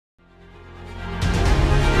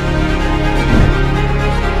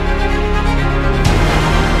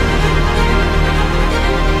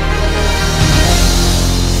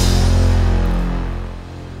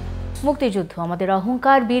মুক্তিযুদ্ধ আমাদের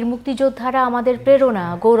অহংকার, বীর মুক্তিযোদ্ধারা আমাদের প্রেরণা,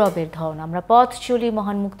 গৌরবের ধন। আমরা পথ চলি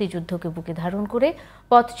মহান মুক্তিযুদ্ধকে বুকে ধারণ করে।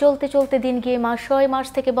 পথ চলতে চলতে দিন গিয়ে মাস হয়, মাস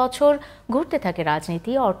থেকে বছর, ঘুরতে থাকে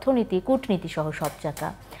রাজনীতি, অর্থনীতি, কূটনীতি সহ সব চাকা।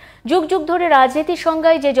 যুগ যুগ ধরে রাজনীতির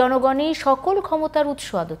সংজ্ঞায় যে জনগণই সকল ক্ষমতার উৎস,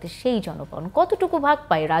 আদতে সেই জনগণ কতটুকু ভাগ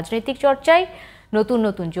পায় রাজনৈতিক চর্চায়? নতুন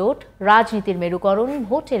নতুন জোট, রাজনীতির মেরুকরণ,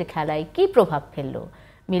 ভোটের খেলায় কি প্রভাব ফেললো?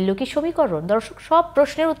 মিলল কি সমীকরণ? দর্শক, সব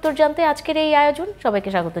প্রশ্নের উত্তর জানতে আজকের এই আয়োজন। সবাইকে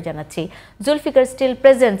স্বাগত জানাচ্ছি। জুলফিকার স্টিল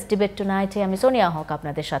প্রেজেন্টস ডিবেট টুনাইটে আমি সোনিয়া হক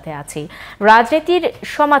আপনাদের সাথে আছি। রাজনীতির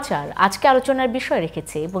সমাচার আজকে আলোচনার বিষয়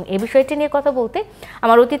রেখেছি এবং এই বিষয়টি নিয়ে কথা বলতে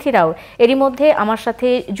আমার অতিথিরাও এরই মধ্যে আমার সাথে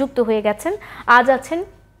যুক্ত হয়ে গেছেন। আজ আছেন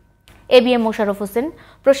ABM মোশাররফ হোসেন,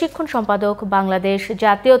 প্রশিক্ষণ সম্পাদক, বাংলাদেশ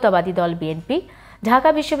জাতীয়তাবাদী দল বিএনপি, ঢাকা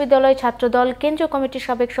বিশ্ববিদ্যালয় ছাত্রদল কেন্দ্রীয় কমিটির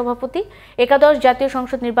সাবেক সভাপতি। একাদশ জাতীয়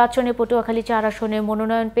সংসদ নির্বাচনে পটুয়াখালী 4 আসনে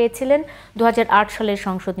মনোনয়ন পেয়েছিলেন। 2008 সালের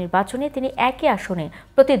সংসদ নির্বাচনে তিনি একই আসনে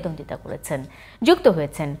প্রতিদ্বন্দ্বিতা করেছেন। যুক্ত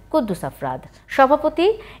হয়েছেন কুদ্দুস আফরাদ, সভাপতি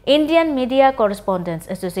Indian media correspondents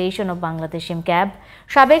association of Bangladesh cab,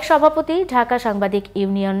 সাবেক সভাপতি ঢাকা সাংবাদিক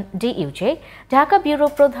ইউনিয়ন DUJ, ঢাকা ব্যুরো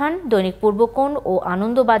প্রধান, দৈনিক পূর্বকোণ ও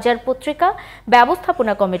আনন্দবাজার পত্রিকা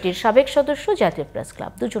ব্যবস্থাপনা কমিটির সাবেক সদস্য, জাতীয় প্রেস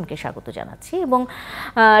ক্লাব। দুজনকে স্বাগত জানাচ্ছি। এবং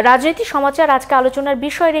রাজনীতি সমাচার আজকে আলোচনার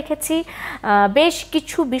বিষয় রেখেছি বেশ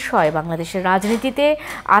কিছু বিষয় বাংলাদেশের রাজনীতিতে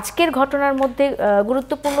আজকের ঘটনার মধ্যে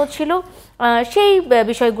গুরুত্বপূর্ণ ছিল। সেই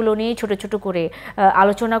বিষয়গুলো নিয়ে ছোট ছোট করে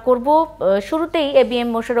আলোচনা করব। শুরুতেই ABM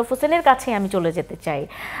মোশাররফ হোসেনের কাছে আমি চলে যেতে চাই।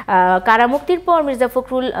 কারামুক্তির পর মির্জা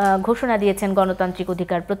ফখরুল ঘোষণা দিয়েছেন গণতান্ত্রিক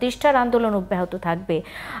অধিকার প্রতিষ্ঠার আন্দোলন অব্যাহত থাকবে।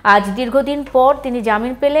 আজ দীর্ঘদিন পর তিনি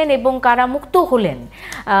জামিন পেলেন এবং কারামুক্ত হলেন।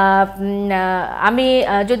 আমি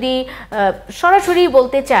যদি সরাসরি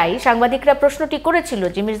বলতে চাই, সাংবাদিকরা প্রশ্নটি করেছিল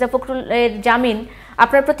যে মির্জা ফখরুলের জামিন,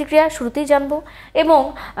 আপনার প্রতিক্রিয়া শুরুতেই জানবো। এবং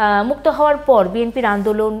মুক্ত হওয়ার পর বিএনপির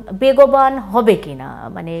আন্দোলন বেগবান হবে কিনা,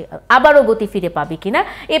 মানে আবারও গতি ফিরে পাবে কিনা,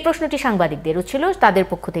 এই প্রশ্নটি সাংবাদিকদেরও ছিল। তাদের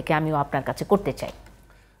পক্ষ থেকে আমিও আপনার কাছে করতে চাই।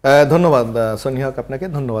 ধন্যবাদ সোনিয়া হক, আপনাকে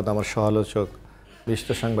ধন্যবাদ আমার সহ-আলোচক বিশিষ্ট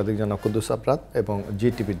সাংবাদিক জনাব কুদ্দুস আফরাদ এবং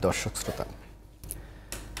GTVর দর্শক শ্রোতা।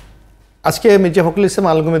 আজকে মির্জা ফখরুল ইসলাম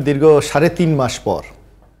আলমগীর দীর্ঘ 3.5 মাস পর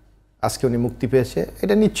আজকে উনি মুক্তি পেয়েছে।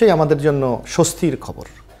 এটা নিশ্চয়ই আমাদের জন্য স্বস্তির খবর,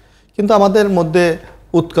 কিন্তু আমাদের মধ্যে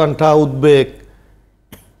উৎকণ্ঠা, উদ্বেগ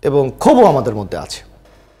এবং ক্ষোভও আমাদের মধ্যে আছে।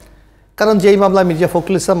 কারণ যেই মামলা মির্জা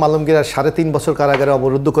ফখরুল ইসলাম আলমগীর 3.5 বছর কারাগারে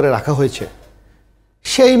অবরুদ্ধ করে রাখা হয়েছে,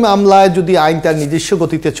 সেই মামলায় যদি আইন তার নিজস্ব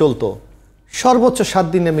গতিতে চলতো, সর্বোচ্চ 7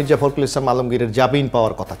 দিনে মির্জা ফখরুল ইসলাম আলমগীরের জামিন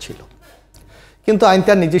পাওয়ার কথা ছিল। কিন্তু আইন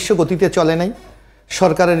তার নিজস্ব গতিতে চলে নাই,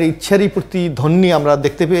 সরকারের ইচ্ছারই প্রতিধ্বনি আমরা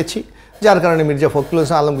দেখতে পেয়েছি, যার কারণে মির্জা ফখরুল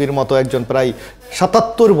ইসলাম আলমগীর মতো একজন প্রায়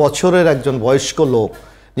 77 বছরের একজন বয়স্ক লোক,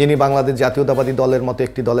 যিনি বাংলাদেশ জাতীয়তাবাদী দলের মতো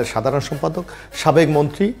একটি দলের সাধারণ সম্পাদক, সাবেক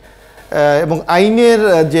মন্ত্রী, এবং আইনের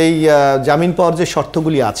যেই জামিন পাওয়ার যে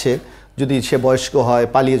শর্তগুলি আছে, যদি সে বয়স্ক হয়,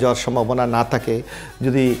 পালিয়ে যাওয়ার সম্ভাবনা না থাকে,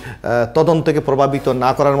 যদি তদন্তকে প্রভাবিত না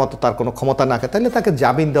করার মতো তার কোনো ক্ষমতা না থাকে, তাহলে তাকে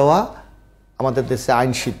জামিন দেওয়া আমাদের দেশে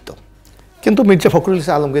আইনসিদ্ধ। কিন্তু মির্জা ফখরুল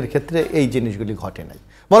ইসলাম আলমগীরের ক্ষেত্রে এই জিনিসগুলি ঘটে নাই।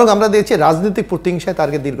 বরং আমরা দেখছি রাজনৈতিক প্রতিহিংসায়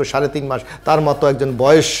তাকে দীর্ঘ 3.5 মাস তার মতো একজন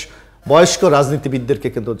বয়স্ক রাজনীতিবিদদেরকে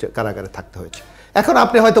কিন্তু কারাগারে থাকতে হয়েছে। এখন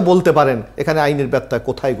আপনি হয়তো বলতে পারেন এখানে আইনের ব্যত্যয়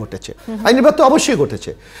কোথায় ঘটেছে। আইনের ব্যত্যয় অবশ্যই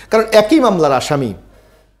ঘটেছে, কারণ একই মামলার আসামি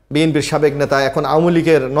বিএনপির সাবেক নেতা, এখন আওয়ামী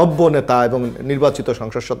লীগের নব্য নেতা এবং নির্বাচিত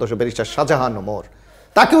সংসদ সদস্য ব্যারিস্টার শাহজাহান ওমর,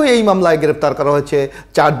 তাকেও এই মামলায় গ্রেপ্তার করা হয়েছে,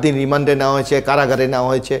 4 দিন রিমান্ডে নেওয়া হয়েছে, কারাগারে নেওয়া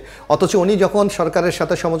হয়েছে। অথচ উনি যখন সরকারের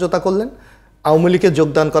সাথে সমঝোতা করলেন, আওয়ামী লীগে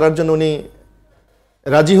যোগদান করার জন্য উনি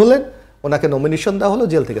রাজি হলেন, ওনাকে নমিনেশন দেওয়া হলো,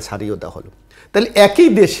 জেল থেকে ছাড়িয়েও দেওয়া হলো। তাহলে একই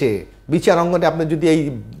দেশে বিচার অঙ্গনে আপনি যদি এই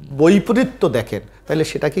বৈপরীত্য দেখেন, তাহলে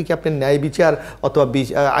সেটাকে কি আপনি ন্যায় বিচার অথবা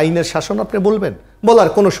আইনের শাসন আপনি বলবেন? বলার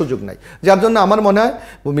কোনো সুযোগ নাই। যার জন্য আমার মনে হয়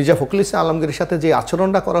মির্জা ফখরুল ইসলাম আলমগীরের সাথে যে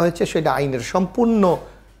আচরণটা করা হয়েছে, সেটা আইনের সম্পূর্ণ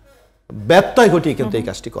ব্যত্যয় ঘটিয়ে কিন্তু এই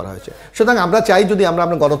কাজটি করা হয়েছে। সুতরাং আমরা চাই, যদি আমরা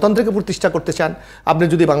আপনার গণতন্ত্রকে প্রতিষ্ঠা করতে চান, আপনি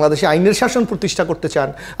যদি বাংলাদেশে আইনের শাসন প্রতিষ্ঠা করতে চান,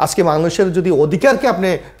 আজকে মানুষের যদি অধিকারকে আপনি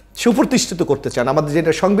সুপ্রতিষ্ঠিত করতে চান, আমাদের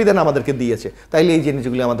যেটা সংবিধান আমাদেরকে দিয়েছে, তাইলে এই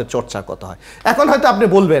জিনিসগুলি আমাদের চর্চা করতে হয়। এখন হয়তো আপনি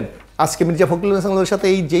বলবেন আজকে মির্জা ফখরুল ইসলামের সাথে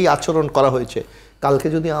এই যেই আচরণ করা হয়েছে, কালকে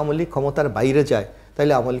যদি আওয়ামী লীগ ক্ষমতার বাইরে যায়,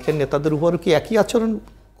 তাহলে আওয়ামী লীগের নেতাদের উপরও কি একই আচরণ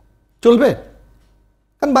চলবে?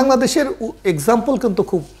 কারণ বাংলাদেশের এক্সাম্পল কিন্তু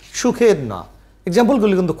খুব সুখের না,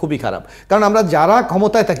 এক্সাম্পলগুলি কিন্তু খুবই খারাপ। কারণ আমরা যারা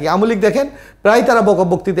ক্ষমতায় থাকি, আওয়ামী লীগ দেখেন প্রায় তারা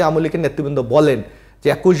বক্তৃতায় আওয়ামী লীগের নেতৃবৃন্দ বলেন যে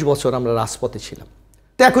 21 বছর আমরা রাজপথে ছিলাম।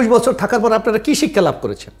 তো 21 বছর থাকার পর আপনারা কি শিক্ষা লাভ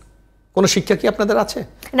করেছেন? কোনো শিক্ষা কি আপনাদের আছে?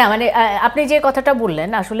 না মানে আপনি যে কথাটা বললেন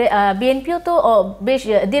আসলে বিএনপিও তো বেশ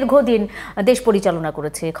দীর্ঘদিন দেশ পরিচালনা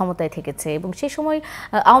করেছে, ক্ষমতায় থেকেছে এবং সেই সময়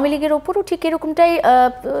আওয়ামী লীগের ওপরও ঠিক এরকমটাই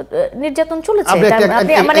নির্যাতন চলেছে।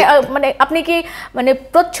 মানে আপনি কি মানে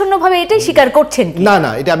প্রচ্ছন্নভাবে এটাই স্বীকার করছেন? না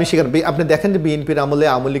না, এটা আমি স্বীকার। আপনি দেখেন যে বিএনপির আমলে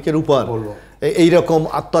আওয়ামী লীগের উপর এইরকম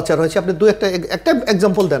অত্যাচার হয়েছে, আপনি একটা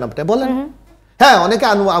এক্সাম্পল দেন, আপনি বলেন। হ্যাঁ, অনেকে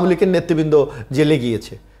আওয়ামী লীগের নেতৃবৃন্দ জেলে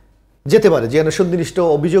গিয়েছে, যেতে পারে, যে সুনির্দিষ্ট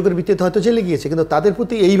অভিযোগের ভিত্তিতে হয়তো জেলে গিয়েছে, কিন্তু তাদের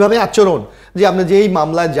প্রতি এইভাবে আচরণ যে আপনি যে এই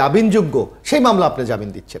মামলায় জামিনযোগ্য সেই মামলা আপনি জামিন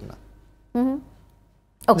দিচ্ছেন না।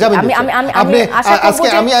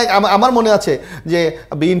 আমার মনে আছে যে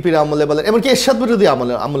বিএনপির আমলে বলেন, এমনকি এরশাদ বিরোধী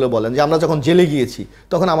আমলে বলেন যে আমরা যখন জেলে গিয়েছি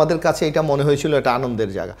তখন আমাদের কাছে এটা মনে হয়েছিল এটা আনন্দের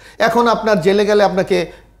জায়গা। এখন আপনার জেলে গেলে আপনাকে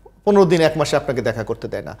 15 দিন 1 মাসে আপনাকে দেখা করতে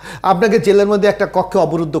দেয় না, আপনাকে জেলের মধ্যে একটা কক্ষে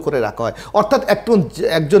অবরুদ্ধ করে রাখা হয়। অর্থাৎ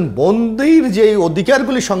একজন বন্দীর যে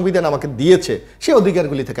অধিকারগুলি সংবিধান আমাকে দিয়েছে সেই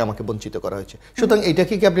অধিকারগুলি থেকে আমাকে বঞ্চিত করা হয়েছে। সুতরাং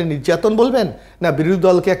এটাকে কি আপনি নির্যাতন বলবেন, না বিরোধী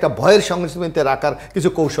দলকে একটা ভয়ের সংস্কৃতিতে রাখার কিছু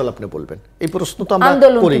কৌশল আপনি বলবেন? এই প্রশ্ন তো আমরা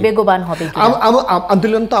করি।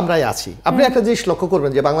 আন্দোলন তো আমরাই আছি। আপনি একটা জিনিস লক্ষ্য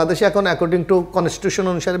করবেন যে বাংলাদেশে এখন অ্যাকর্ডিং টু কনস্টিটিউশন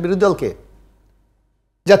অনুসারে বিরোধী দলকে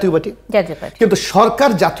জাতীয় পার্টি, কিন্তু সরকার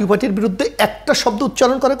জাতীয় পার্টির বিরুদ্ধে একটা শব্দ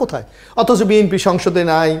উচ্চারণ করে কোথায়? অথচ বিএনপি সংসদে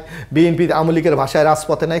নাই, বিএনপি আওয়ামী লীগের ভাষায়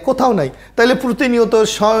রাজপথে নাই, কোথাও নাই। তাহলে প্রতিনিয়ত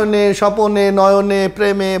শয়নে স্বপনে নয়নে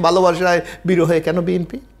প্রেমে ভালোবাসায় বিরহে কেন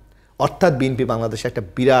বিএনপি? অর্থাৎ বিএনপি বাংলাদেশে একটা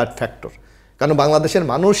বিরাট ফ্যাক্টর, কারণ বাংলাদেশের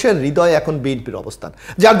মানুষের হৃদয়ে এখন বিএনপির অবস্থান,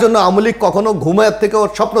 যার জন্য আওয়ামী লীগ কখনো ঘুমের থেকে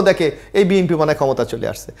ওর স্বপ্ন দেখে এই বিএনপি মানে ক্ষমতা চলে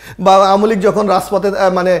আসছে, বা আওয়ামী লীগ যখন রাজপথে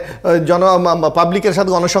মানে পাবলিকের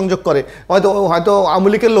সাথে গণসংযোগ করে হয়তো আওয়ামী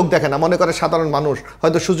লীগের লোক দেখে না, মনে করে সাধারণ মানুষ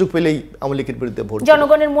হয়তো সুযোগ পেলেই আওয়ামী লীগের বিরুদ্ধে ভোট।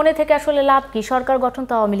 জনগণের মনে থেকে আসলে লাভ কি? সরকার গঠন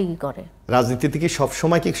তো আওয়ামী লীগই করে। রাজনীতিতে কি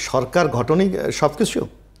সবসময় কি সরকার গঠনই সবকিছু?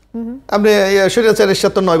 আপনি স্বৈরাচারের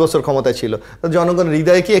সাথে 9 বছর ক্ষমতায় ছিল, জনগণের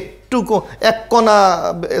হৃদয়ে কি একটু এক কণা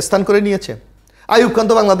স্থান করে নিয়েছে? আইয়ুব খান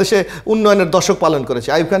তো বাংলাদেশে উন্নয়নের দশক পালন করেছে।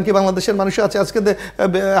 আইয়ুব খান কি বাংলাদেশের মানুষ আছে আজকে?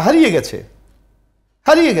 হারিয়ে গেছে।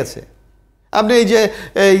 আপনি এই যে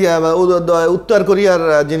এই উত্তর কোরিয়ার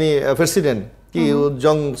যিনি প্রেসিডেন্ট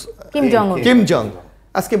কিম জং,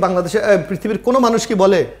 আজকে বাংলাদেশে পৃথিবীর কোনো মানুষ কি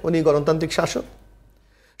বলে উনি গণতান্ত্রিক শাসক?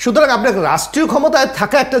 সুতরাং আপনার রাষ্ট্রীয় ক্ষমতায়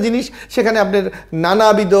থাকা একটা জিনিস, সেখানে আপনার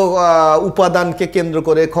নানাবিধ উপাদানকে কেন্দ্র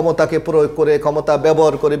করে ক্ষমতাকে প্রয়োগ করে ক্ষমতা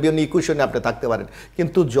ব্যবহার করে বিভিন্ন ইকুয়েশনে আপনি থাকতে পারেন,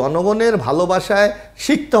 কিন্তু জনগণের ভালোবাসায়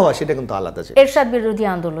শিখতে হওয়া সেটা কিন্তু আলাদা। এরশাদ বিরোধী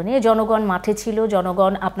আন্দোলনে জনগণ মাঠে ছিল,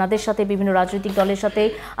 জনগণ আপনাদের সাথে বিভিন্ন রাজনৈতিক দলের সাথে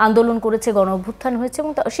আন্দোলন করেছে, গণ অভ্যুত্থান হয়েছে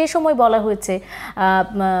এবং সে সময় বলা হয়েছে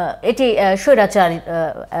এটি স্বৈরাচার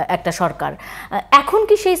একটা সরকার। এখন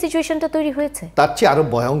কি সেই সিচুয়েশনটা তৈরি হয়েছে? তার চেয়ে আরো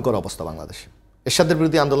ভয়ঙ্কর অবস্থা বাংলাদেশে। এরশাদের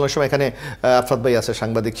বিরোধী আন্দোলনের সময় এখানে আফরাদ ভাই আছে,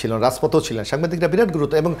 সাংবাদিক ছিলেন, রাজপথও ছিলেন, সাংবাদিকরা বিরাট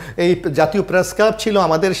গুরুত্ব, এবং এই জাতীয় প্রেস ক্লাব ছিল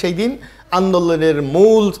আমাদের সেই দিন আন্দোলনের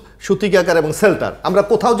মূল সূতিকাগার এবং সেল্টার। আমরা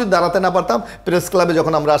কোথাও যদি দাঁড়াতে না পারতাম, প্রেস ক্লাবে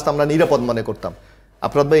যখন আমরা আসতাম আমরা নিরাপদ মনে করতাম।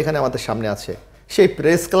 আফরাদ ভাই এখানে আমাদের সামনে আছে, সেই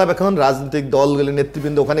প্রেস ক্লাব এখন রাজনৈতিক দলগুলি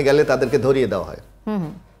নেতৃবৃন্দ ওখানে গেলে তাদেরকে ধরিয়ে দেওয়া হয়।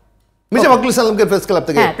 মির্জা ফখরুল ইসলামকে প্রেস ক্লাব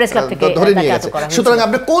থেকে ধরে নিয়ে গেছে। সুতরাং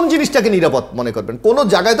আপনি কোন জিনিসটাকে নিরাপদ মনে করবেন? কোন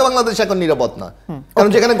জায়গায় তো বাংলাদেশ এখন নিরাপদ না, কারণ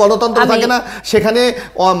যেখানে গণতন্ত্র থাকে না সেখানে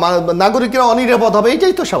নাগরিকরা অনিরাপদ হবে,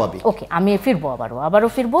 এটাই তো স্বাভাবিক। ওকে, আমি আবারও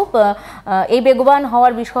ফিরবো এই বেগবান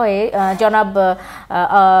হওয়ার বিষয়ে। জনাব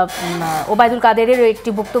ওবায়দুল কাদেরের একটি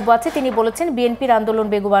বক্তব্য আছে, তিনি বলেছেন বিএনপির আন্দোলন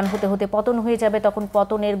বেগবান হতে হতে পতন হয়ে যাবে, তখন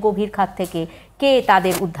পতনের গভীর খাত থেকে কে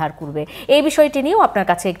তাদের উদ্ধার করবে? এই বিষয়টি নিয়েও আপনার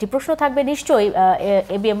কাছে একটি প্রশ্ন থাকবে নিশ্চয়ই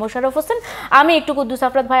এবিএম মোশাররফ হোসেন। আমি একটু কুদ্দুস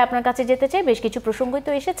আফরাদ ভাই আপনার কাছে যেতে চাই। বেশ কিছু প্রসঙ্গই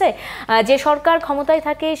তো এসেছে, যে সরকার ক্ষমতায়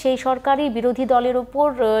থাকে সেই সরকারই বিরোধী দলের উপর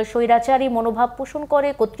স্বৈরাচারী মনোভাব পোষণ করে,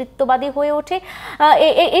 কর্তৃত্ববাদী হয়ে ওঠে।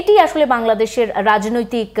 এটি আসলে বাংলাদেশের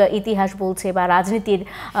রাজনৈতিক ইতিহাস বলছে, বা রাজনীতির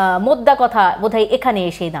মোদ্দা কথা বোধহয় এখানে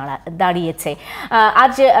এসে দাঁড়িয়েছে।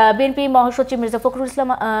 আজ বিএনপি মহাসচিব মির্জা ফখরুল ইসলাম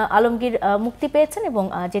আলমগীর মুক্তি পেয়েছেন এবং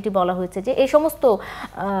যেটি বলা হয়েছে যে এই সমস্ত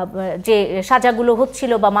যে সাজাগুলো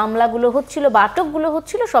হচ্ছিল বা মামলাগুলো হচ্ছিল বা আটকগুলো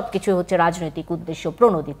হচ্ছিল সবকিছু হচ্ছে রাজনৈতিক উদ্দেশ্য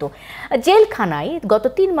প্রণোদিত। জেলখানায় গত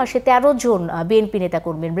 3 মাসে 13 জন বিএনপি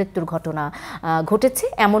নেতাকর্মীর মৃত্যুর ঘটনা ঘটেছে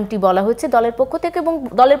এমনটি বলা হয়েছে দলের পক্ষ থেকে, এবং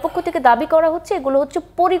দলের পক্ষ থেকে দাবি করা হচ্ছে এগুলো হচ্ছে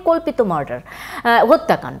পরিকল্পিত মার্ডার,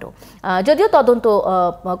 হত্যাকাণ্ড। যদিও তদন্ত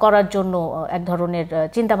করার জন্য এক ধরনের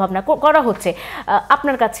চিন্তাভাবনা করা হচ্ছে।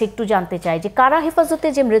 আপনার কাছে একটু জানতে চাই যে কারা হেফাজতে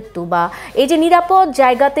যে মৃত্যু বা এই যে নিরাপদ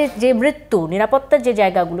জায়গাতে যে মৃত্যু, নিরাপত্তার যে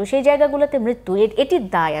জায়গাগুলো সেই জায়গাগুলোতে মৃত্যু, এটির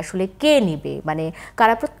দায় আসলে কে নেবে? মানে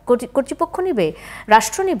কারা কর্তৃপক্ষ নেবে,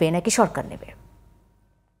 রাষ্ট্র নেবে, নাকি সরকার নেবে?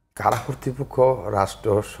 কারা কর্তৃপক্ষ, রাষ্ট্র,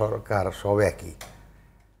 সরকার সব একই।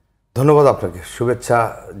 ধন্যবাদ আপনাকে, শুভেচ্ছা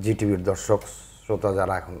জিটিভির দর্শক শ্রোতা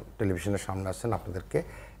যারা এখন টেলিভিশনের সামনে আছেন আপনাদেরকে।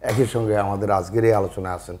 একই সঙ্গে আমাদের আজকের এই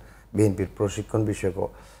আলোচনায় আছেন বিএনপির প্রশিক্ষণ বিষয়ক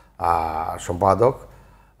সম্পাদক,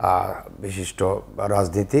 বিশিষ্ট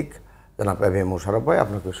রাজনীতিক জনাব মোশাররফ ভাই,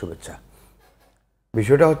 আপনাকে শুভেচ্ছা।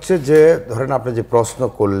 বিষয়টা হচ্ছে যে ধরেন আপনি যে প্রশ্ন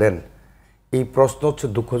করলেন, এই প্রশ্ন হচ্ছে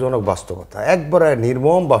দুঃখজনক বাস্তবতা, একবারে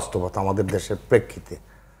নির্মম বাস্তবতা আমাদের দেশের প্রেক্ষিতে।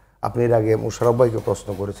 আপনি এর আগে মোশাররফ ভাইকে প্রশ্ন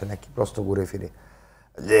করেছেন, একই প্রশ্ন ঘুরে ফিরে,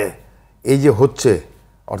 যে এই যে হচ্ছে,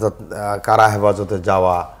 অর্থাৎ কারা হেফাজতে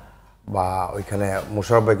যাওয়া বা ওইখানে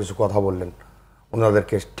মোশাররফ ভাই কিছু কথা বললেন,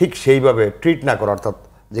 ওনাদেরকে ঠিক সেইভাবে ট্রিট না করা, অর্থাৎ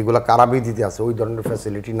যেগুলো কারাবিধিতে আছে ওই ধরনের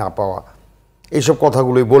ফ্যাসিলিটি না পাওয়া, এইসব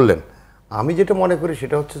কথাগুলোই বললেন। আমি যেটা মনে করি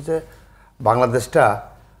সেটা হচ্ছে যে বাংলাদেশটা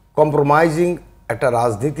কম্প্রোমাইজিং একটা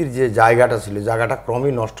রাজনীতির যে জায়গাটা ছিল, জায়গাটা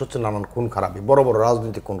ক্রমেই নষ্ট হচ্ছে নানান খুন খারাপি, বড় বড়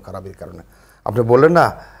রাজনৈতিক খুন খারাপির কারণে। আপনি বললেন না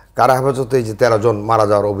কারা হেফাজতে এই যে 13 জন মারা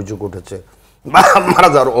যাওয়ার অভিযোগ উঠেছে, মারা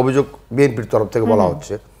যাওয়ার অভিযোগ বিএনপির তরফ থেকে বলা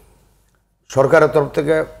হচ্ছে, সরকারের তরফ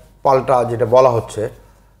থেকে পাল্টা যেটা বলা হচ্ছে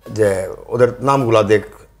যে ওদের নামগুলা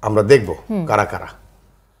আমরা দেখব কারা কারা।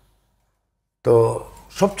 তো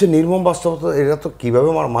সবচেয়ে নির্মম বাস্তবতা এটা তো কিভাবে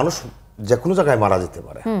মানুষ যে কোনো জায়গায় মারা যেতে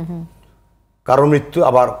পারে, কারো মৃত্যু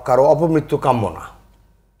আবার কারো অপমৃত্যু কাম্য না,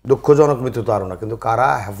 দুঃখজনক মৃত্যু তো আরও না, কিন্তু কারা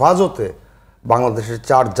হেফাজতে বাংলাদেশের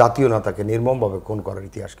 4 জাতীয় নেতাকে নির্মমভাবে খুন করার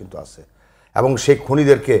ইতিহাস কিন্তু আছে, এবং সেই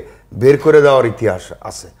খুনিদেরকে বের করে দেওয়ার ইতিহাস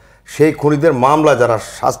আছে। সেই খুনিদের মামলা যারা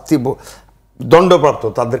শাস্তি দণ্ডপ্রাপ্ত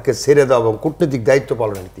তাদেরকে ছেড়ে দেওয়া এবং কূটনৈতিক দায়িত্ব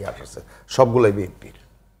পালনের ইতিহাস আছে, সবগুলোই বিএনপির।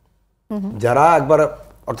 যারা একবার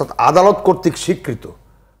অর্থাৎ আদালত কর্তৃক স্বীকৃত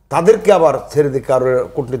তাদেরকে আবার ছেড়ে দিয়ে কারো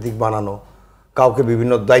কূটনীতিক বানানো, কাউকে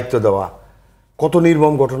বিভিন্ন দায়িত্ব দেওয়া, কত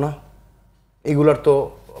নির্মম ঘটনা। এগুলার তো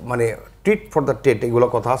মানে টিট ফর দ্য টেট, এগুলো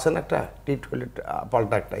কথা আছে না, একটা টিট হলে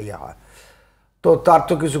পাল্টা একটা ইয়ে হয়। তো তার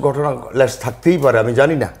তো কিছু ঘটনা লেস থাকতেই পারে, আমি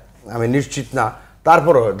জানি না, আমি নিশ্চিত না,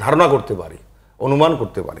 তারপরও ধারণা করতে পারি, অনুমান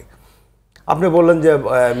করতে পারি। আপনি বললেন যে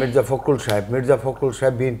মির্জা ফখরুল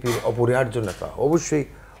সাহেব বিএনপির অপরিহার্য নেতা, অবশ্যই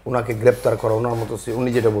ওনাকে গ্রেপ্তার করা, ওনার মতো উনি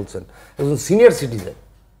যেটা বলছেন একজন সিনিয়র সিটিজেন,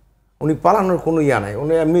 উনি পালানোর কোনো ইয়া নাই,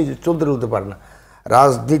 উনি এমনি চলতে পারে না,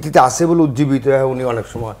 রাজনীতিতে আসে বলে উজ্জীবিত হয়ে উনি অনেক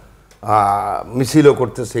সময় মিছিলও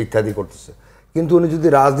করতেছে, ইত্যাদি করতেছে, কিন্তু উনি যদি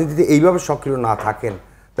রাজনীতিতে এইভাবে সক্রিয় না থাকেন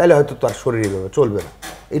তাহলে হয়তো তার শরীর এইভাবে চলবে না,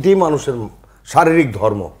 এটাই মানুষের শারীরিক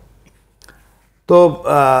ধর্ম। তো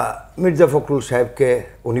মির্জা ফখরুল সাহেবকে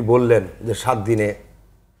উনি বললেন যে 7 দিনে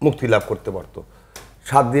মুক্তি লাভ করতে পারত।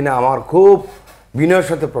 7 দিনে আমার খুব বিনয়ের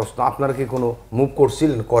সাথে প্রশ্ন, আপনারা কি কোনো মুভ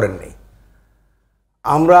করছিলেন? করেন নাই।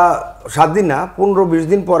 আমরা 7 দিন না 15-20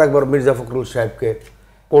 দিন পর একবার মির্জা ফখরুল সাহেবকে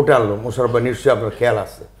কোর্টে আনলো, মোশাররফ ভাই নিশ্চয়ই আপনার খেয়াল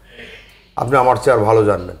আছে, আপনি আমার চেয়ে আর ভালো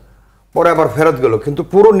জানবেন। পরে আবার ফেরত গেল, কিন্তু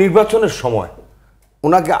পুরো নির্বাচনের সময়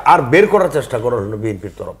ওনাকে আর বের করার চেষ্টা করা হলো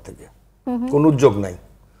বিএনপির তরফ থেকে, কোনো উদ্যোগ নাই।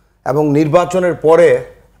 এবং নির্বাচনের পরে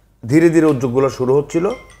ধীরে ধীরে উদ্যোগগুলো শুরু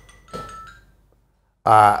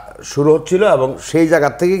হচ্ছিল এবং সেই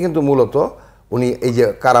জায়গার থেকে কিন্তু মূলত উনি এই যে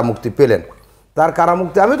কারামুক্তি পেলেন। তার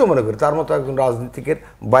কারামুক্তি আমি তো মনে করি তার মতো একজন রাজনীতিকের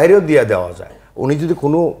বাইরেও দিয়ে দেওয়া যায়, উনি যদি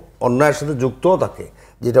কোনো অন্যায়ের সাথে যুক্তও থাকে,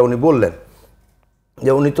 যেটা উনি বললেন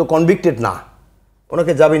যে উনি তো কনভিক্টেড না,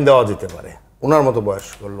 ওনাকে জামিন দেওয়া যেতে পারে ওনার মতো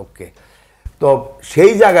বয়স্ক লোককে। তো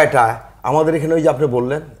সেই জায়গাটা আমাদের এখানে ওই যে আপনি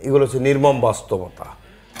বললেন, এগুলো হচ্ছে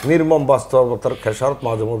নির্মম বাস্তবতার খেসারত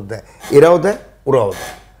মাঝে মধ্যে দেয়, এরাও দেয় ওরাও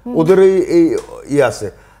দেয়। ওদের এই ইয়ে আছে,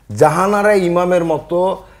 জাহানারা ইমামের মতো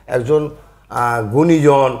একজন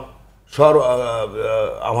গুণীজন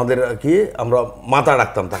আমাদের কি আমরা মাতা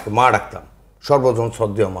ডাকতাম, তাকে মা ডাকতাম, সর্বজন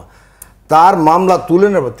শ্রদ্ধেয় মা, তার মামলা তুলে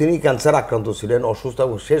নেব। তিনি ক্যান্সার আক্রান্ত ছিলেন, অসুস্থ,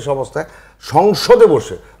 এবং শেষ অবস্থায় সংসদে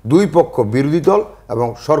বসে 2 পক্ষ, বিরোধী দল এবং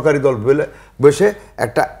সরকারি দল বসে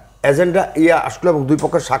একটা এজেন্ডা আসলো এবং 2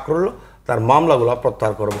 পক্ষের স্বাক্ষর হলো, তার মামলাগুলো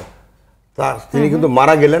প্রত্যাহার করবে। তিনি কিন্তু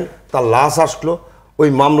মারা গেলেন, তার লাশ আসলো, ওই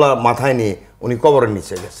মামলা মাথায় নিয়ে উনি কবরের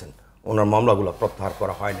নিচে গেছেন, ওনার মামলাগুলো প্রত্যাহার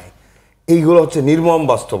করা হয় নাই। এইগুলো হচ্ছে নির্মম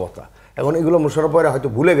বাস্তবতা। এখন এগুলো মোশাররফ ভাইরা হয়তো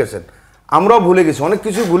ভুলে গেছেন, আমরাও ভুলে গেছি, অনেক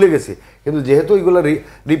কিছুই ভুলে গেছি, কিন্তু যেহেতু এইগুলো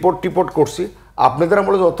রিপোর্ট করছি, আপনাদের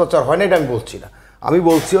আমলে যে অত্যাচার হয় না এটা আমি বলছি না, আমি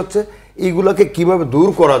বলছি হচ্ছে এইগুলোকে কিভাবে দূর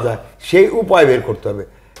করা যায় সেই উপায় বের করতে হবে,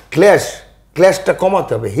 ক্ল্যাশটা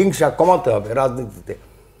কমাতে হবে, হিংসা কমাতে হবে রাজনীতিতে।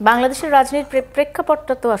 বাংলাদেশের রাজনীতির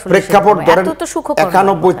প্রেক্ষাপটটা তো আসলে প্রেক্ষাপট ধরেন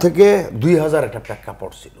 91 থেকে 2000 একটা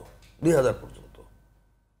প্রেক্ষাপট ছিল, 2000 পর্যন্ত,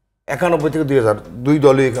 91 থেকে 2000 2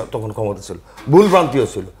 দলই তখন ক্ষমতা ছিল, ভুলভ্রান্তিও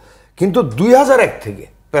ছিল, কিন্তু 2001 থেকে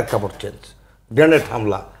প্রেক্ষাপট চেঞ্জ, গ্রেনেড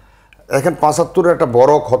হামলা, এখন 75-এর একটা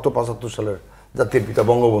বড় ক্ষত, 75 সালের জাতির পিতা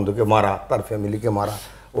বঙ্গবন্ধুকে মারা, তার ফ্যামিলিকে মারা,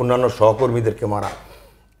 অন্যান্য সহকর্মীদেরকে মারা,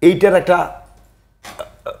 এইটার একটা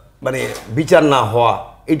মানে বিচার না হওয়া,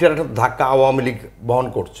 এইটার একটা ধাক্কা আওয়ামী লীগ বহন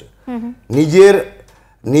করছে।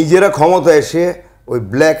 নিজেরা ক্ষমতা এসে ওই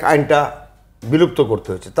ব্ল্যাক আইনটা বিলুপ্ত করতে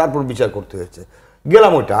হয়েছে, তারপর বিচার করতে হয়েছে।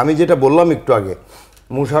 গেলাম ওইটা, আমি যেটা বললাম একটু আগে,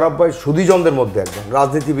 মোশাররফ ভাই সুধীজনদের মধ্যে একজন,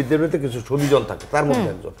 রাজনীতিবিদদের মধ্যে কিছু সুধীজন থাকে, তার মধ্যে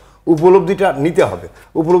একজন, উপলব্ধিটা নিতে হবে।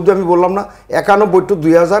 উপলব্ধি আমি বললাম না 91 টু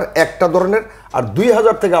 2000 একটা ধরনের, আর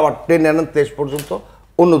 2000 থেকে আবার টেনে আনেন 23 পর্যন্ত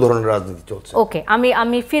অন্য ধরনের রাজনীতি চলছে। ওকে,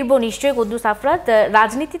 আমি ফিরবো নিশ্চয়ই কুদ্দুস আফরাদ।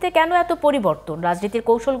 রাজনীতিতে কেন এত পরিবর্তন, রাজনীতির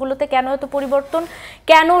কৌশলগুলোতে কেন এত পরিবর্তন,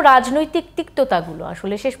 কেন রাজনৈতিক তিক্ততাগুলো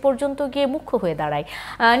আসলে শেষ পর্যন্ত গিয়ে মুখ্য হয়ে দাঁড়ায়?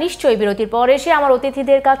 নিশ্চয়ই বিরতির পর এসে আমার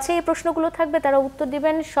অতিথিদের কাছে এই প্রশ্নগুলো থাকবে, তারা উত্তর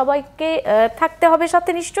দিবেন। সবাইকে থাকতে হবে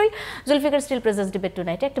সাথে নিশ্চয়ই। জুলফিকার স্টিল প্রেজেন্স ডিবেট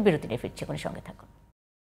টুনাইটে একটা বিরতি নিয়ে ফিরছি, কোনো সঙ্গে থাকুন।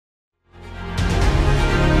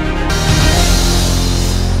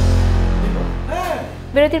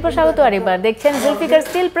 বিরতির পর স্বাগত আরেকবার। দেখছেন Zulfikar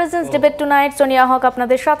still presence debate tonight. Sonia হক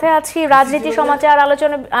আপনাদের সাথে আছি। রাজনীতি সমাচার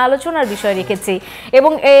আলোচনার বিষয় রেখেছি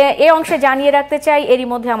এবং এই অংশে জানিয়ে রাখতে চাই এরই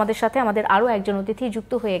মধ্যে আমাদের সাথে আমাদের আরও একজন অতিথি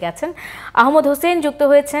যুক্ত হয়ে গেছেন। আহমদ হোসেন যুক্ত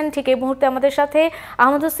হয়েছেন ঠিক এই মুহূর্তে আমাদের সাথে।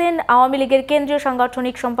 আহমদ হোসেন আওয়ামী লীগের কেন্দ্রীয়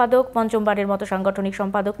সাংগঠনিক সম্পাদক, পঞ্চমবারের মতো সাংগঠনিক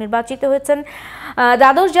সম্পাদক নির্বাচিত হয়েছেন।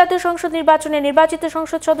 দ্বাদশ জাতীয় সংসদ নির্বাচনে নির্বাচিত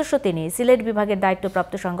সংসদ সদস্য তিনি। সিলেট বিভাগের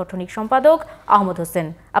দায়িত্বপ্রাপ্ত সাংগঠনিক সম্পাদক আহমদ হোসেন,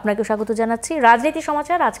 আপনাকে স্বাগত জানাচ্ছি। রাজনীতি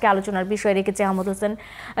আজকে আলোচনার বিষয় রেখেছে আহমদ হোসেন।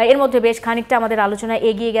 এর মধ্যে বেশ খানিকটা আমাদের আলোচনা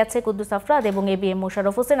এগিয়ে গেছে কুদ্দুস আফরাদ এবং এবিএম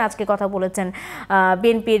মোশাররফ হোসেন আজকে কথা বলেছেন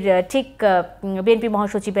বিএনপি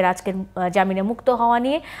মহাসচিবের আজকের জামিনে মুক্ত হওয়া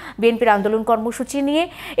নিয়ে, বিএনপির আন্দোলন কর্মসূচি নিয়ে,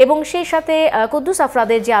 এবং সেই সাথে কুদ্দুস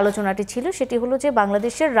আফরাদের যে আলোচনাটি ছিল সেটি হলো যে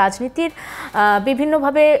বাংলাদেশের রাজনীতির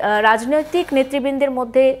বিভিন্নভাবে রাজনৈতিক নেতৃবৃন্দের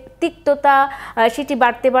মধ্যে তিক্ততা সেটি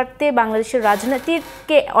বাড়তে বাড়তে বাংলাদেশের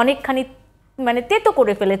রাজনীতিকে অনেকখানি তেতো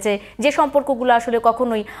করে ফেলেছে, যে সম্পর্কগুলো আসলে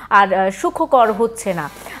কখনোই আর সুখকর হচ্ছে না।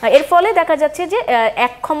 এর ফলে দেখা যাচ্ছে যে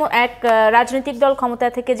এক রাজনৈতিক দল ক্ষমতা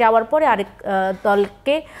থেকে যাওয়ার পরে আরেক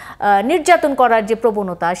দলকে নির্যাতন করার যে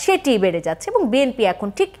প্রবণতা সেটি বেড়ে যাচ্ছে এবং বিএনপি এখন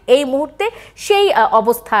ঠিক এই মুহূর্তে সেই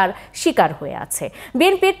অবস্থার শিকার হয়ে আছে।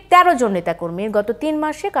 বিএনপির 13 জন নেতাকর্মীর গত 3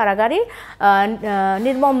 মাসে কারাগারে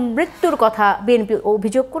নির্মম মৃত্যুর কথা বিএনপি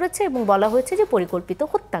অভিযোগ করেছে এবং বলা হয়েছে যে পরিকল্পিত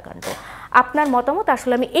হত্যাকাণ্ড। আপনার মতামত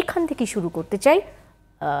আসলে আমি এখান থেকে শুরু করতে চাই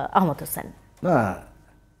আহমদ হোসেন। না,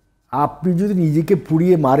 আপনি যদি নিজেকে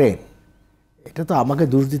পুড়িয়ে মারেন এটা তো আমাকে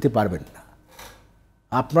দোষ দিতে পারবেন না।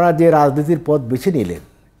 আপনারা যে রাজনীতির পথ বেছে নিলেন,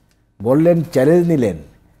 বললেন চ্যালেঞ্জ নিলেন,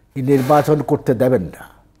 নির্বাচন করতে দেবেন না,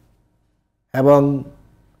 এবং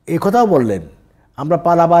একথাও বললেন আমরা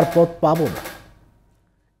পালাবার পথ পাব না,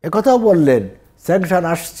 একথাও বললেন স্যাংশন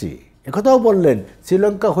আসছে, একথাও বললেন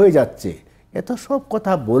শ্রীলঙ্কা হয়ে যাচ্ছে। এত সব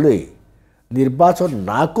কথা বলে নির্বাচন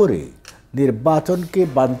না করে নির্বাচনকে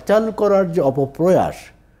বানচাল করার যে অপপ্রয়াস,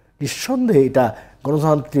 নিঃসন্দেহে এটা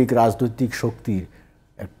গণতান্ত্রিক রাজনৈতিক শক্তির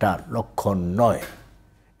একটা লক্ষণ নয়।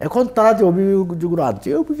 এখন তারা যে অভিযোগগুলো আনছে,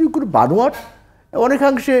 অভিযোগগুলো বানোয়াট।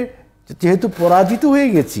 অনেকাংশে যেহেতু পরাজিত হয়ে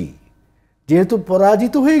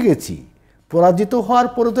গেছি, পরাজিত হওয়ার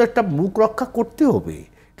পরে তো একটা মুখ রক্ষা করতে হবে,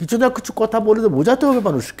 কিছু না কিছু কথা বলে তো বোঝাতে হবে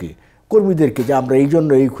মানুষকে, কর্মীদেরকে, যে আমরা এই জন্য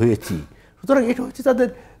এই হয়েছি। সুতরাং এটা হচ্ছে তাদের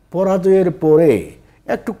পরাজয়ের পরে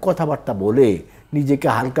একটু কথাবার্তা বলে নিজেকে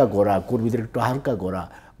হালকা করা, কর্মীদের একটু হালকা করা।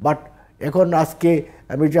 বাট এখন আজকে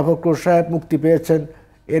মির্জা ফখরুল সাহেব মুক্তি পেয়েছেন,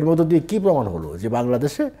 এর মধ্য দিয়ে কী প্রমাণ হলো যে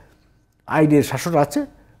বাংলাদেশে আইনের শাসন আছে,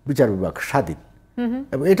 বিচার বিভাগ স্বাধীন।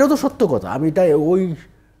 এবং এটাও তো সত্য কথা। আমি তাই ওই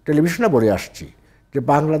টেলিভিশনে বলে আসছি যে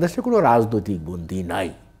বাংলাদেশে কোনো রাজনৈতিক বন্দী নাই।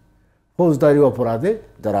 ফৌজদারি অপরাধে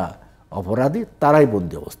যারা অপরাধী তারাই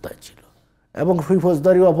বন্দী অবস্থায় ছিল, এবং সেই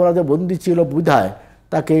ফৌজদারি অপরাধে বন্দী ছিল বিধায়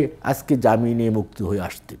তাকে আজকে জামিনে মুক্তি হয়ে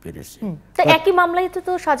আসতে পেরেছে। একই মামলায়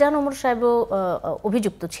তো শাহজাহান ওমর সাহেবও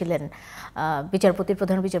অভিযুক্ত ছিলেন,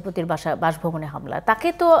 প্রধান বিচারপতির বাসভবনে হামলা। তাকে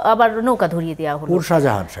তো আবার নৌকা ধরিয়ে দেওয়া হলো।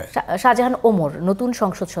 শাহজাহান ওমর নতুন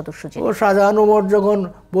সংসদ সদস্য ছিল। শাহজাহান ওমর যখন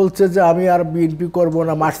বলছে যে আমি আর বিএনপি করব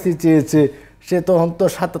না, মার্সি চেয়েছে, সে তখন তো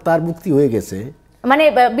তার মুক্তি হয়ে গেছে। মানে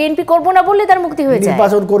বিএনপি করব না বললে তার মুক্তি হয়ে যায়,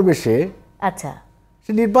 নির্বাচন করবে সে। আচ্ছা,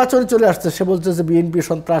 সে নির্বাচনে চলে আসছে। সে বলছে যে বিএনপি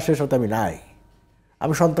সন্ত্রাসের সাথে আমি নাই,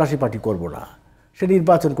 আমি সন্ত্রাসী পার্টি করব না। সে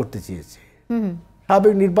নির্বাচন করতে চেয়েছে।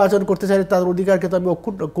 স্বাভাবিক, নির্বাচন করতে চাইলে তার অধিকারকে তো আমি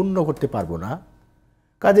অক্ষুণ্ণ করতে পারবো না।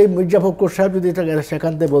 কাজে মির্জা ফখরুল সাহেব যদি এটা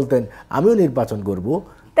সেখান থেকে বলতেন আমিও নির্বাচন করব,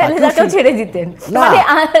 ছেড়ে দিতেন।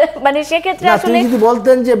 মানে সেক্ষেত্রে তিনি যদি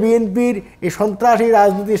বলতেন যে বিএনপির এই সন্ত্রাসী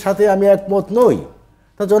রাজনীতির সাথে আমি একমত নই,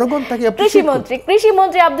 জনগণ তাকে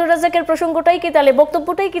কৃষিমন্ত্রী আব্দুর রাজ্জাকের প্রসঙ্গটাই কি তাহলে,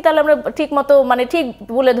 বক্তব্যটাই কি তাহলে আমরা ঠিক মতো ঠিক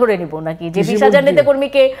বলে ধরে নিব নাকি? যে 20,000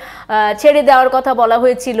 নেতাকর্মীকে ছেড়ে দেওয়ার কথা বলা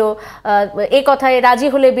হয়েছিল, এই কথায় রাজি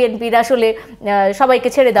হলে বিএনপির আসলে সবাইকে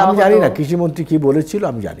ছেড়ে দেওয়া। আমি জানি না কৃষিমন্ত্রী কি বলেছিল,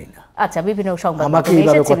 আমি জানি না। আচ্ছা, বিভিন্ন সংবাদ আমাকে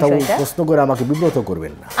এইভাবে কথা প্রশ্ন করে আমাকে বিব্রত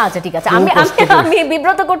করবেন না। আচ্ছা, ঠিক আছে, আমি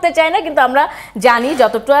বিব্রত করতে চাই না, কিন্তু আমরা জানি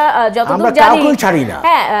যতটুকু জানি। ছাড়ি না।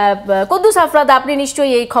 হ্যাঁ, কুদ্দুস আফরাদ, আপনি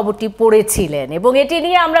নিশ্চয়ই এই খবরটি পড়েছিলেন এবং এটি নিয়ে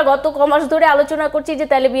নিয়ে আমরা গত কমাস ধরে আলোচনা করছি যে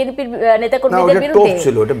তাহলে বিএনপির নেতাকর্মীদের ওটা বিরুদ্ধে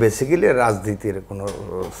ছিল, ওটা বেসিক্যালি রাজনীতির কোনো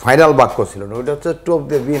ফাইনাল বাক্য ছিল না, ওটা হচ্ছে টোপ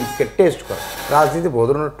দিয়ে বিএনপিকে টেস্ট করা, রাজনীতি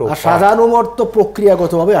বদলানোর টোপ। সাধারণ ওমর তো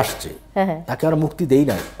প্রক্রিয়াগতভাবে আসছে, তাকে আমরা মুক্তি দেই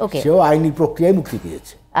নাই, সেও আইনি প্রক্রিয়ায় মুক্তি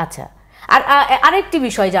পেয়েছে। আচ্ছা, আর আরেকটি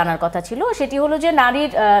বিষয় জানার কথা ছিল, সেটি হলো যে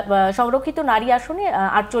নারীর সংরক্ষিত নারী আসনে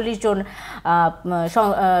 48 জন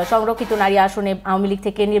সংরক্ষিত নারী আসনে আওয়ামী লীগ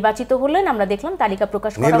থেকে নির্বাচিত হলেন। আমরা দেখলাম তালিকা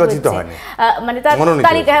প্রকাশ করা হয়েছে, মানে তার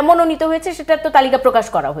তালিকা মনোনীত হয়েছে, সেটার তো তালিকা প্রকাশ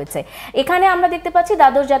করা হয়েছে। এখানে আমরা দেখতে পাচ্ছি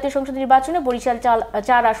দ্বাদশ জাতীয় সংসদ নির্বাচনে বরিশাল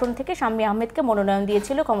 4 আসন থেকে শাম্মী আহমেদকে মনোনয়ন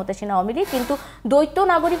দিয়েছিল ক্ষমতাসীন আওয়ামী লীগ, কিন্তু দ্বৈত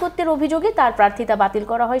নাগরিকত্বের অভিযোগে তার প্রার্থিতা বাতিল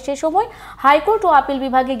করা হয়। সে সময় হাইকোর্ট ও আপিল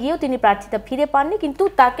বিভাগে গিয়েও তিনি প্রার্থিতা ফিরে পাননি, কিন্তু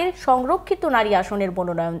তাকে সংরক্ষিত নারী আসনের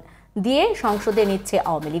মনোনয়ন দিয়ে সংসদে নিচ্ছে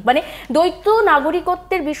আওয়ামী লীগ। মানে দ্বৈত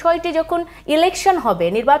নাগরিকত্বের বিষয়টি যখন ইলেকশন হবে,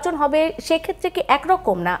 নির্বাচন হবে, সেক্ষেত্রে কি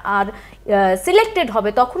একরকম না, আর সিলেক্টেড হবে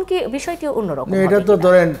তখন কি বিষয়টি অন্যরকম? এটা তো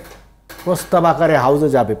ধরেন প্রস্তাব আকারে হাউসে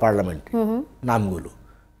যাবে পার্লামেন্ট, নামগুলো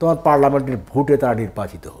তোমার পার্লামেন্টের ভোটে তারা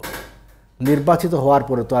নির্বাচিত হবে, নির্বাচিত হওয়ার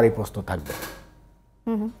পরে তো আর এই প্রশ্ন থাকবে না।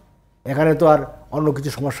 এখানে তো আর অন্য কিছু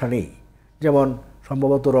সমস্যা নেই, যেমন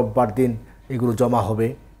সম্ভবত রোববার দিন এগুলো জমা হবে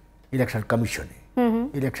ইলেকশন কমিশনে,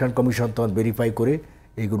 ইলেকশন কমিশন তখন ভেরিফাই করে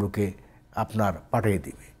এইগুলোকে আপনার পাঠিয়ে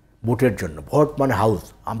দিবে ভোটের জন্য। ভোট মানে হাউস,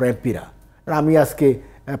 আমরা এমপিরা, আমি আজকে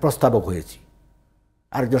প্রস্তাবক হয়েছি,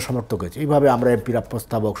 আরেকজন সমর্থক হয়েছে, এইভাবে আমরা এমপিরা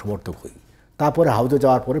প্রস্তাবক সমর্থক হই। তারপরে হাউসে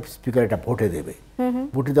যাওয়ার পরে স্পিকার এটা ভোটে দেবে,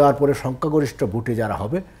 ভোটে দেওয়ার পরে সংখ্যাগরিষ্ঠ ভোটে যারা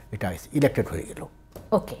হবে এটা ইলেক্টেড হয়ে গেল।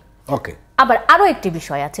 ওকে ওকে। আবার আরো একটি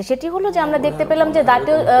বিষয় আছে, সেটি হলো যে আমরা দেখতে পেলাম যে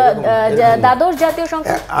দ্বাদশ জাতীয়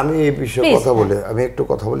সংসদ, আমি এই বিষয়ে কথা বলি, আমি একটু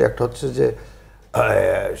কথা বলি। একটা হচ্ছে যে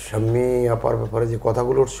শাম্মী আপার ব্যাপারে যে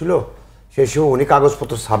কথাগুলো উঠছিল, সেই সময় উনি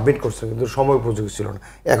কাগজপত্র সাবমিট করছেন কিন্তু সময় উপযোগী ছিল না,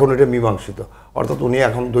 এখন এটা মীমাংসিত, অর্থাৎ উনি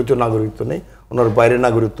এখন দ্বৈত নাগরিকত্ব নেই, ওনার বাইরের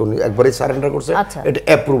নাগরিকত্ব উনি একবারই সারেন্ডার করছে, এটা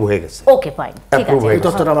অ্যাপ্রুভ হয়ে গেছে। ওকে, ফাইন, ঠিক আছে, এই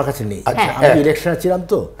তথ্যটা আমার কাছে নেই, আমি ইলেকশনে ছিলাম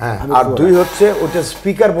তো। আর দুই হচ্ছে ওটা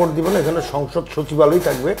স্পিকার ভোট দিবে না, এখানে সংসদ সচিবালয়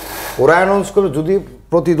থাকবে, ওরা অ্যানাউন্স করবে যদি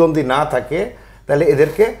প্রতিদ্বন্দ্বী না থাকে তাহলে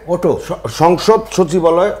এদেরকে সংসদ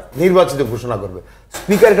সচিবালয় নির্বাচিত ঘোষণা করবে,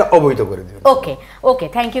 স্পিকার এটা অবহিত করে দেবে। ওকে ওকে,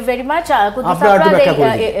 থ্যাংক ইউ ভেরি মাচ।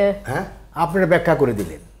 আপনারা ব্যাখ্যা করে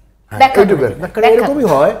দিলেন, ব্যাখ্যা এরকমই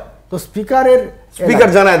হয় তো স্পিকার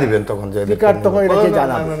জানায় দিবেন, তখন যে স্পিকার তখন এটাকে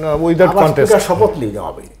জানাবে, উইদাউট কন্টেস্ট শপথ নিতে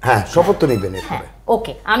হবে। হ্যাঁ, শপথ তো নিবেন।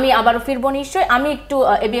 ওকে, আমি আবারও ফিরবো নিশ্চয়ই। আমি একটু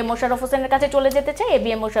এবিএম মোশাররফ হোসেনের কাছে চলে যেতে চাই।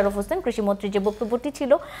 এবিএম মোশাররফ হোসেন, কৃষিমন্ত্রীর যে বক্তব্যটি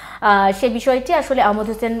ছিল সে বিষয়টি আসলে আহমদ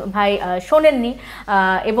হোসেন ভাই শোনেননি,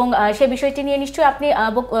 এবং সে বিষয়টি নিয়ে নিশ্চয়ই আপনি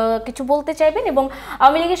কিছু বলতে চাইবেন। এবং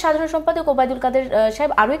আওয়ামী লীগের সাধারণ সম্পাদক ওবায়দুল কাদের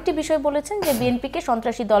সাহেব আরও একটি বিষয় বলেছেন যে বিএনপিকে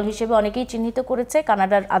সন্ত্রাসী দল হিসেবে অনেকেই চিহ্নিত করেছে,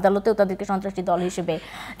 কানাডার আদালতেও তাদেরকে সন্ত্রাসী দল হিসেবে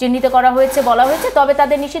চিহ্নিত করা হয়েছে, বলা হয়েছে, তবে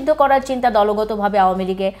তাদের নিষিদ্ধ করার চিন্তা দলগতভাবে আওয়ামী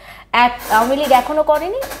লীগ এখনো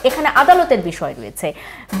করেনি, এখানে আদালতের বিষয় রয়েছে।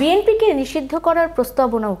 বিএনপিকে নিষিদ্ধ করার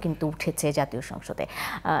প্রস্তাবনাও কিন্তু উঠেছে জাতীয় সংসদে,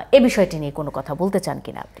 এ বিষয়টি নিয়ে কোনো কথা বলতে চান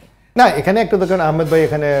কিনা আপনি? না, এখানে একটা দেখেন, আহমেদ ভাই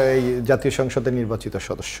এখানে এই জাতীয় সংসদের নির্বাচিত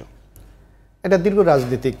সদস্য, এটা দীর্ঘ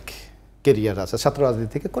রাজনৈতিক কেরিয়ার আছে, ছাত্র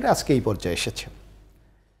রাজনীতি থেকে করে আজকে এই পর্যায়ে এসেছে।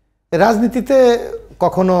 রাজনীতিতে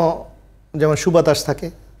কখনো যেমন সুবাতাস থাকে,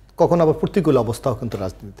 কখনো আবার প্রতিকূল অবস্থাও কিন্তু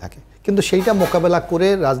রাজনীতি থাকে, কিন্তু সেইটা মোকাবেলা করে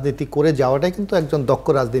রাজনীতি করে যাওয়াটাই কিন্তু একজন দক্ষ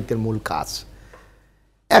রাজনীতির মূল কাজ।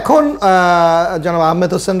 এখন জনাব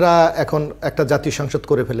আহমেদ হোসেনরা এখন একটা জাতীয় সংসদ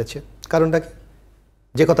করে ফেলেছে, কারণটা কি?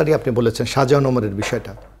 যে কথাটি আপনি বলেছেন শাহজাহান ওমরের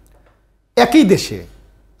বিষয়টা, একই দেশে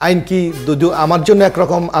আইন কি আমার জন্য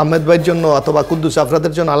একরকম, আহমেদ ভাইয়ের জন্য অথবা কুদ্দুস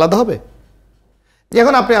আফরাদের জন্য আলাদা হবে?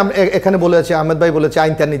 যেমন আপনি এখানে বলেছে, আহমেদ ভাই বলেছে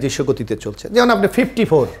আইন তার নিজস্ব গতিতে চলছে, যেমন আপনি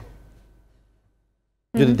 54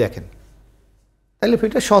 যদি দেখেন তাহলে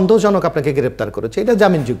এটা সন্দেহজনক আপনাকে গ্রেপ্তার করেছে, এটা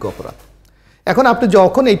জামিনযোগ্য অপরাধ। এখন আপনি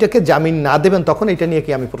যখন এইটাকে জামিন না দেবেন তখন এটা নিয়ে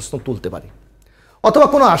কি আমি প্রশ্ন তুলতে পারি, অথবা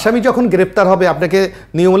কোনো আসামি যখন গ্রেপ্তার হবে আপনাকে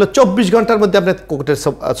নিয়ম হলো 24 ঘন্টার মধ্যে আপনার কোর্টের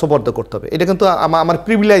সোপর্দ করতে হবে, এটা কিন্তু আমার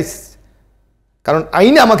প্রিভিলেজ, কারণ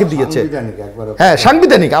আইনে আমাকে দিয়েছে, হ্যাঁ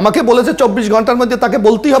সাংবিধানিক, আমাকে বলেছে 24 ঘন্টার মধ্যে তাকে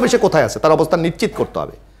বলতেই হবে সে কোথায় আছে, তার অবস্থান নিশ্চিত করতে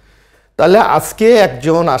হবে। তাহলে আজকে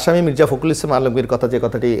একজন আসামি মির্জা ফখরুল ইসলাম আলমগীর কথা, যে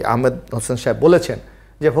কথাটি আহমেদ হোসেন সাহেব বলেছেন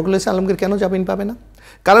যে ফখরুল ইসলাম আলমগীর কেন জামিন পাবে না,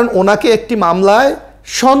 কারণ ওনাকে একটি মামলায়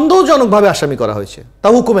সন্দেহজনকভাবে আসামি করা হয়েছে, তা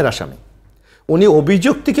হুকুমের আসামি, উনি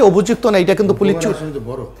অভিযুক্তকে অভিযুক্ত না, এটা কিন্তু পুলিশ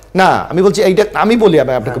না, আমি বলছি এইটা, আমি বলি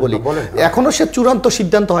আপনাকে বলি, এখনো সে চূড়ান্ত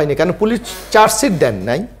সিদ্ধান্ত হয়নি, কারণ পুলিশ চার্জশিট দেন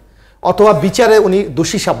নাই অথবা বিচারে উনি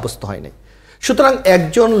দোষী সাব্যস্ত হয় নাই। সুতরাং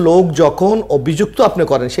একজন লোক যখন অভিযুক্ত আপনি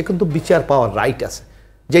করেন, সে কিন্তু বিচার পাওয়ার রাইট আছে,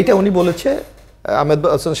 যেটা উনি বলেছে, আহমেদ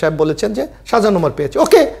হোসেন সাহেব বলেছেন যে শাহজাহান ওমর পেয়েছে,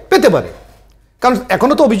 ওকে পেতে পারে, কারণ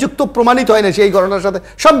এখনো তো অভিযুক্ত প্রমাণিত হয় না সেই ঘটনার সাথে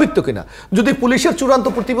সম্পৃক্ত কিনা। যদি পুলিশের চূড়ান্ত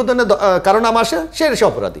প্রতিবেদনে কারণ আসে সে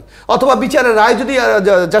অপরাধী, অথবা বিচারের রায় যদি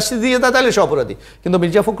জাস্টিস দিয়ে দেয় তাহলে সে অপরাধী। কিন্তু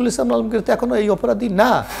মির্জা ফখরুল ইসলাম আলমগীর তো এখনো এই অপরাধী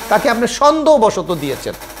না, তাকে আপনি সন্দেহবশত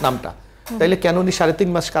দিয়েছেন নামটা। তাইলে কেন উনি 3.5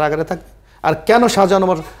 মাস কারাগারে থাকবে? আর কেন শাহজাহান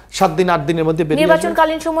ওমর 7 দিন 8 দিনের মধ্যে বেরিয়ে আসবে?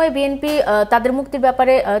 নির্বাচনকালীন সময়ে বিএনপি তাদের মুক্তির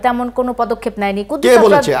ব্যাপারে তেমন কোনো পদক্ষেপ নেয়নি। কে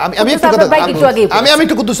বলেছে? আমি একটু কথা আমি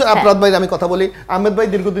একটু কুদ্দুস আফরাদ ভাই আমি কথা বলি। আহমেদ ভাই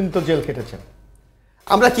দীর্ঘদিন তো জেল খেটেছেন।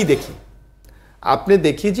 আমরা কি দেখি? আপনি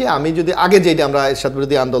দেখি যে আমি যদি আগে যেটা আমরা এরশাদ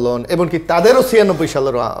বিরোধী আন্দোলন এবং কি তাদেরও 96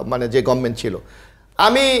 সালের মানে যে গভর্নমেন্ট ছিল,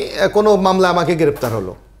 আমি কোনো মামলা আমাকে গ্রেপ্তার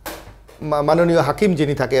হলো, মাননীয় হাকিম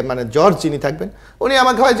যিনি থাকে মানে জজ যিনি থাকবেন উনি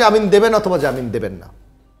আমাকে হয় জামিন দেবেন অথবা জামিন দেবেন না,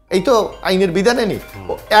 এই তো আইনের বিধানে নেই।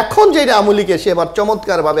 এখন যেটা আমলি কে সে এবার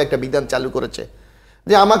চমৎকারভাবে একটা বিধান চালু করেছে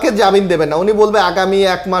যে আমাকে জামিন দেবেন না, উনি বলবে আগামী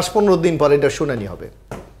 1 মাস 15 দিন পরে এটা শুনানি হবে।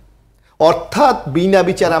 অর্থাৎ বিনা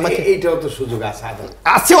বিচার আমাকে এইটাও তো সুযোগ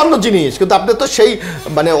আছে অন্য জিনিস, কিন্তু আপনি তো সেই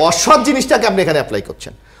মানে অসৎ জিনিসটাকে আপনি এখানে অ্যাপ্লাই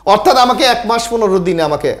করছেন। অর্থাৎ আমাকে 1 মাস 15 দিনে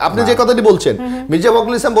আমাকে আপনি যে কথাটি বলছেন মির্জা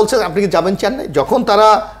ফখরুল ইসলাম বলছেন আপনি কি জামিন চান নাই? যখন তারা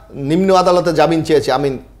নিম্ন আদালতে জামিন চেয়েছে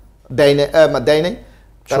আমিন দেয় নাই,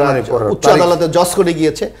 তারা উচ্চ আদালতে জজ কোর্টে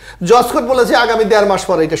গিয়েছে, জজ কোর্ট বলেছে আগামী 1.5 মাস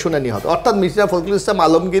পরে এটা শুনানি হবে। অর্থাৎ মির্জা ফখরুল ইসলাম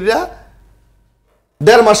আলমগীররা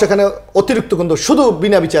 1.5 মাস এখানে অতিরিক্ত কিন্তু শুধু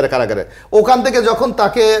বিনা বিচারে কারাগারে। ওখান থেকে যখন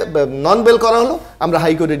তাকে নন বেল করা হলো আমরা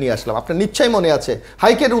হাইকোর্টে নিয়ে আসলাম। আপনার নিশ্চয়ই মনে আছে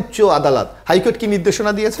হাইকোর্ট উচ্চ আদালত হাইকোর্ট কি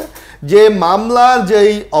নির্দেশনা দিয়েছে যে মামলার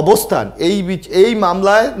যেই অবস্থান এই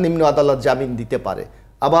মামলায় নিম্ন আদালত জামিন দিতে পারে,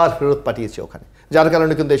 আবার ফেরত পাঠিয়েছে ওখানে, যার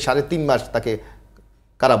কারণে কিন্তু এই 3.5 মাস তাকে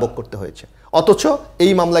কারাভোগ করতে হয়েছে। অথচ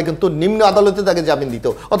এই মামলায় কিন্তু নিম্ন আদালতে তাকে জামিন দিত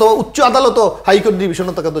অথবা উচ্চ আদালতও হাইকোর্ট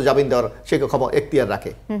ডিভিশনও তাকে তো জামিন দেওয়ার সে ক্ষমতা এখতিয়ার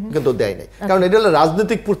রাখে, কিন্তু দেয় নাই। কারণ এটা হলো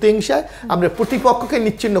রাজনৈতিক প্রতিহিংসায় আমরা প্রতিপক্ষকে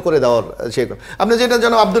নিচ্ছিন্ন করে দেওয়ার সে। আপনি যেটা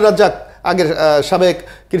জানো আব্দুর রাজ্জাক আগের সাবেক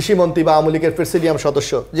কৃষিমন্ত্রী বা আওয়ামী লীগের প্রেসিডিয়াম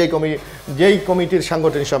সদস্য যেই কমিটির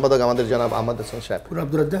সাংগঠনিক সম্পাদক আমাদের জনাব আহমদ সাহেব,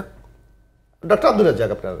 আব্দুর রাজ্জাক, ডক্টর আব্দুর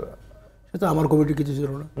রাজ্জাক আপনার সেটা আমার কমিটি কিছু ছিল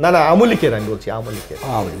না না আওয়ামী লীগের আমি বলছি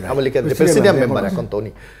আওয়ামী লীগের প্রেসিডিয়াম মেম্বার এখন তো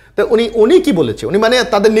উনি কি বলেছে, উনি মানে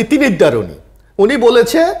তাদের নীতি নির্ধারণী উনি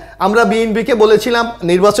বলেছে আমরা বিএনপিকে বলেছিলাম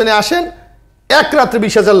নির্বাচনে আসেন 1 রাত্রে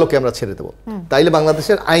 20,000 লোককে আমরা ছেড়ে দেবো। তাইলে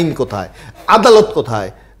বাংলাদেশের আইন কোথায়, আদালত কোথায়,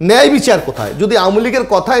 ন্যায় বিচার কোথায়? যদি আওয়ামী লীগের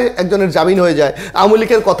কথায় একজনের জামিন হয়ে যায়, আওয়ামী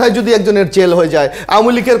লীগের কথায় যদি একজনের জেল হয়ে যায়,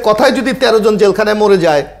 আওয়ামী লীগের কথায় যদি 13 জন জেলখানায় মরে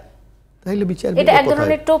যায়, তাহলে বিচার এটা এক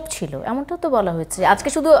ধরনের টোপ ছিল এমনটা তো বলা হচ্ছে। আজকে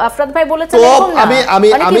শুধু আফরাদ ভাই বলেছেন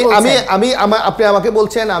আপনি আমাকে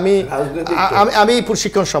বলছেন আমি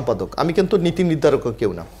প্রশিক্ষণ সম্পাদক, আমি কিন্তু নীতি নির্ধারক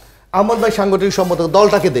কেউ না। আহমদ ভাই সাংগঠনিক সম্পাদক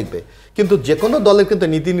দলটাকে দেখবে, কিন্তু যে কোনো দলের কিন্তু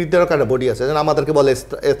নীতি নির্ধারক একটা বডি আছে, যেন আমাদেরকে বলে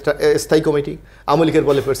স্থায়ী কমিটি, আওয়ামী লীগের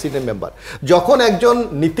বলে প্রেসিডেন্ট মেম্বার। যখন একজন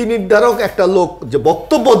নীতি নির্ধারক একটা লোক যে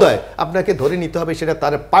বক্তব্য দেয় আপনাকে ধরে নিতে হবে সেটা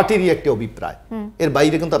তার পার্টিরই একটি অভিপ্রায়, এর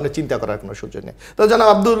বাইরে কিন্তু আপনি চিন্তা করার কোনো সুযোগ নেই। তো জানাব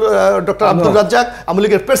ডক্টর আব্দুর রাজ্জাক আওয়ামী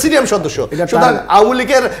লীগের প্রেসিডিয়াম সদস্য, সুতরাং আওয়ামী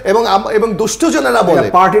লীগের এবং দুষ্টজনেরা বলে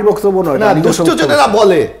পার্টির বক্তব্য নয় না, দুষ্টজনেরা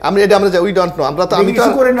বলে আমরা উই ডোন্ট নো, আমরা তো আমি তো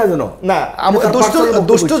করি না জানো না,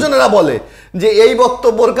 দুষ্টজনেরা বলে যে এই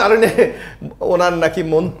বক্তব্যের কারণে ওনার নাকি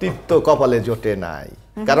মন্ত্রিত্ব কপালে জোটে নাই।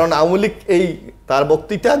 কারণ আওয়ামী লীগ এই তার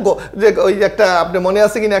বক্তৃতা যে ওই একটা আপনি মনে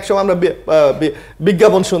আছে কিনা একসময় আমরা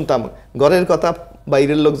বিজ্ঞাপন শুনতাম ঘরের কথা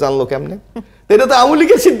বাইরের লোক জানলো কেমনে, এটা তো আওয়ামী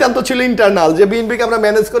লীগের সিদ্ধান্ত ছিল ইন্টারনাল যে বিএনপিকে আমরা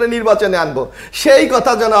ম্যানেজ করে নির্বাচনে আনবো, সেই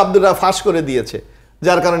কথা যেন আব্দুরা ফাঁস করে দিয়েছে,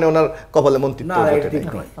 যার কারণে ওনার কপালে মন্ত্রিত্ব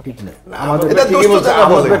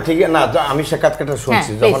আমি সাক্ষাৎকারটা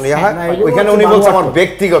শুনছি যখন ওইখানে উনি বলছে আমার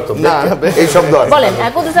ব্যক্তিগত এই শব্দ বলেন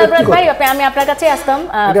ভাই আমি আপনার কাছে আসতাম।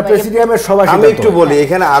 এটা প্রেসিডিয়ামের সভা, আমি একটু বলি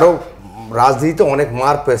এখানে আরো রাজনীতিতে অনেক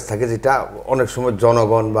মারপ্যাচ থাকে যেটা অনেক সময়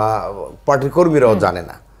জনগণ বা পার্টির কর্মীরাও জানে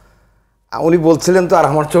না। উনি বলছিলেন তো, আর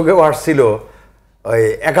আমার চোখেও আসছিল ওই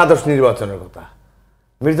একাদশ নির্বাচনের কথা।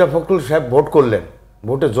 মির্জা ফখরুল সাহেব ভোট করলেন,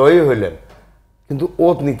 ভোটে জয়ী হইলেন, কিন্তু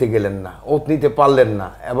ওত নিতে গেলেন না, ওত নিতে পারলেন না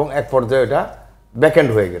এবং এক পর্যায়ে এটা ব্যাকএন্ড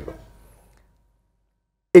হয়ে গেল।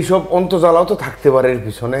 এইসব অন্তর্জালাও তো থাকতে পারে এর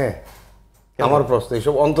পিছনে। আমার প্রশ্ন,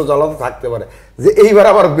 এইসব অন্তর্জালাও তো থাকতে পারে যে এইবার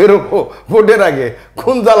আবার বেরোবো ভোটের আগে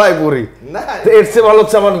কোন জ্বালায় পড়ি, এর চেয়ে ভালো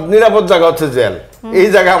হচ্ছে আমার নিরাপদ জায়গা হচ্ছে জেল, এই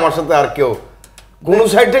জায়গায় আমার সাথে আর কেউ কোনো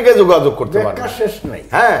সাইড থেকে যোগাযোগ করতে পারে শেষ নাই।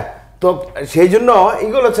 হ্যাঁ, তো সেই জন্য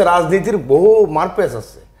এগুলো হচ্ছে রাজনীতির বহু মারপ্যাচ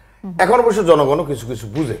আছে। এখন অবশ্য জনগণও কিছু কিছু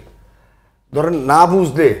বুঝে, ধরেন না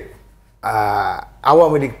বুঝলে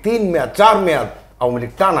আওয়ামী লীগ 3 মেয়াদ 4 মেয়াদ আওয়ামী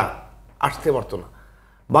লীগ টানা আসতে পারতো না।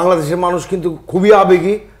 বাংলাদেশের মানুষ কিন্তু খুবই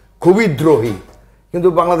আবেগী, খুবই দ্রোহী, কিন্তু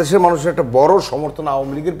বাংলাদেশের মানুষের একটা বড় সমর্থন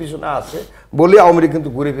আওয়ামী লীগের পিছনে আছে বলে আওয়ামী লীগ কিন্তু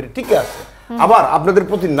ঘুরে ফিরে টিকে আছে। আবার আপনাদের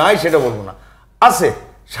প্রতি নাই সেটা বলবো না, আছে,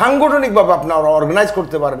 সাংগঠনিকভাবে আপনারা অর্গানাইজ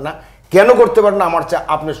করতে পারেন না, কেন করতে পারেন না আমার চেয়ে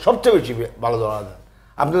আপনি সবচেয়ে বেশি ভালো ধারণা দেন।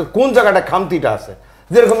 আপনাদের কোন জায়গাটা খামতিটা আছে?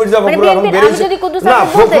 যেরকম মির্জা ফখরুল এখন বেরিয়েছে না,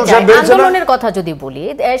 ফখরুল সাহেব বেরিয়েছে না, আন্দোলনের কথা যদি বলি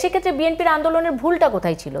সেক্ষেত্রে বিএনপির আন্দোলনের ভুলটা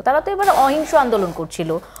কোথায় ছিল? তারা তো এবার অহিংস আন্দোলন করছিল,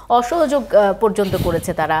 অসহযোগ পর্যন্ত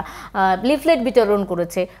করেছে, তারা লিফলেট বিতরণ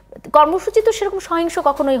করেছে, কর্মসূচি তো সেরকম সহিংস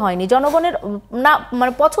কখনোই হয়নি। জনগণের না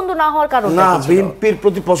মানে পছন্দ না হওয়ার কারণে না, বিএনপির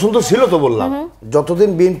প্রতি পছন্দ ছিল তো বললাম। যতদিন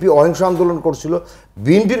বিএনপি অহিংস আন্দোলন করছিল,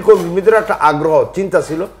 বিএনপির কর্মীদের একটা আগ্রহ চিন্তা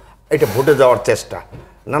ছিল এটা ভোটে যাওয়ার চেষ্টা,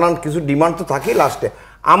 নানান কিছু ডিমান্ড তো থাকেই। লাস্টে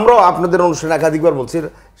আমরাও আপনাদের অনুষ্ঠানে একাধিকবার বলছি,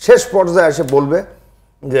 শেষ পর্যায়ে এসে বলবে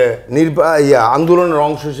যে আন্দোলনের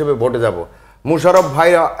অংশ হিসেবে ভোটে যাব।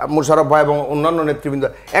 মুশারফ ভাই এবং অন্যান্য নেতৃবৃন্দ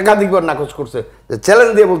একাধিকবার নাকচ করছে যে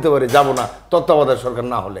চ্যালেঞ্জ দিয়ে বলতে পারি যাব না তত্ত্বাবধায়ক সরকার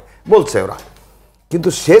না হলে, বলছে ওরা। কিন্তু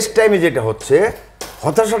শেষ টাইমে যেটা হচ্ছে,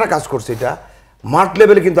 হতাশাটা কাজ করছে, এটা মাঠ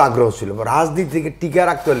লেভেলে কিন্তু আগ্রহ ছিল। রাজনীতি থেকে টিকে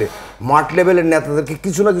রাখতে হলে মাঠ লেভেলের নেতাদেরকে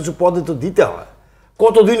কিছু না কিছু পদে তো দিতে হয়,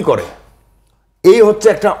 কতদিন করে। এই হচ্ছে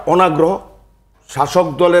একটা অনাগ্রহ শাসক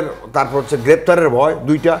দলের, তারপর হচ্ছে গ্রেপ্তারের ভয়,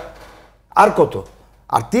 দুইটা, আর কত।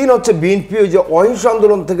 আর তিন হচ্ছে বিএনপি ওই যে অহিংস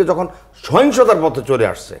আন্দোলন থেকে যখন সহিংসতার পথে চলে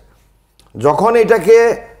আসছে, যখন এটাকে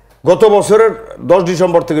গত বছরের 10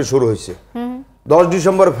 ডিসেম্বর থেকে শুরু হয়েছে, 10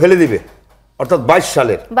 ডিসেম্বর ফেলে দিবে, অর্থাৎ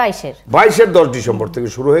 22-এর 10 ডিসেম্বর থেকে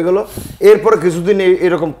শুরু হয়ে গেল। এরপরে কিছুদিন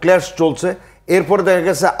এরকম ক্ল্যাশ চলছে। এরপরে দেখা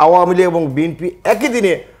গেছে আওয়ামী লীগ এবং বিএনপি একই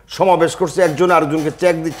দিনে সমাবেশ করছে, একজন আরেকজনকে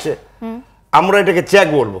চেক দিচ্ছে, আমরা এটাকে চেক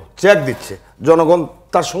বলবো, চেক দিচ্ছে, জনগণ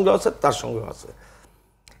তার সঙ্গে আছে, তার সঙ্গে আছে।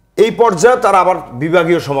 এই পর্যায়ে তারা আবার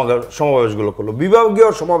বিভাগীয় সমাবেশগুলো করলো। বিভাগীয়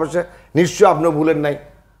সমাবেশে নিশ্চয়ই আপনিও ভুলেন নাই,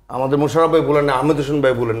 আমাদের মোশাররফ ভাই ভুলেন না, আহমদ হোসেন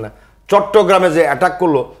ভাই ভুলেন না, চট্টগ্রামে যে অ্যাটাক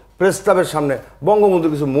করলো প্রেস ক্লাবের সামনে,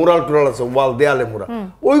 বঙ্গবন্ধুর কিছু মোরাল টোরাল আছে, ওয়াল দেয়ালে মোড়া,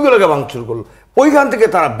 ওইগুলোকে ভাঙচুর করলো। ওইখান থেকে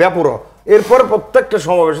তারা ব্যাপরও, এরপরে প্রত্যেকটা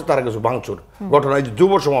সমাবেশে তারা কিছু ভাঙচুর ঘটনা, এই যে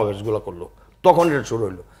যুব সমাবেশগুলো করলো, তখন এটা শুরু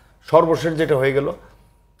হইলো। সর্বশেষ যেটা হয়ে গেল,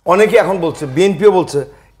 অনেকে এখন বলছে, বিএনপিও বলছে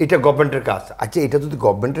এটা গভর্নমেন্টের কাজ। আচ্ছা, এটা যদি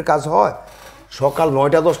গভর্নমেন্টের কাজ হয়, সকাল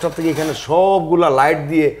 9টা-10টার থেকে এখানে সবগুলা লাইট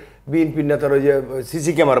দিয়ে বিএনপির নেতার ওই যে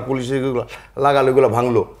সিসি ক্যামেরা পুলিশের এগুলো লাগালো, এগুলো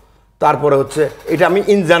ভাঙলো। তারপরে হচ্ছে, এটা আমি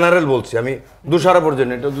ইন জেনারেল বলছি, আমি দোষারোপের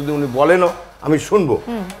জন্য, এটা যদি উনি বলেনও আমি শুনবো।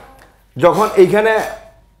 যখন এইখানে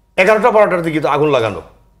 11টা-12টার দিকে তো আগুন লাগানো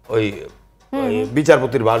ওই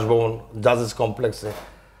বিচারপতির বাসভবন, জাজেস কমপ্লেক্সে,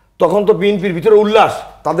 তখন তো বিএনপির ভিতরে উল্লাস।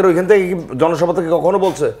 তাদের ওইখান থেকে জনসভা থেকে কখনো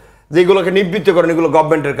বলছে যে এগুলোকে নিবৃত্ত করেন, এগুলো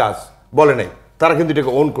গভর্নমেন্টের কাজ, বলে নাই। তারা কিন্তু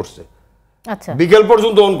এটাকে ওন করছে, বিকেল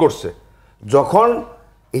পর্যন্ত ওন করছে। যখন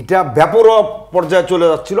এটা ব্যাপক পর্যায়ে চলে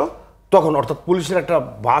যাচ্ছিল, তখন অর্থাৎ পুলিশের একটা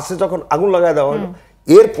বাসে যখন আগুন লাগায় দেওয়া হলো,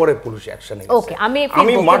 এরপরে পুলিশ অ্যাকশন নিয়েছে। ওকে,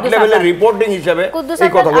 আমি মাঠ লেভেলের রিপোর্টিং হিসেবে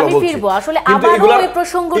এই কথাগুলো বলছি। আসলে আবারো এই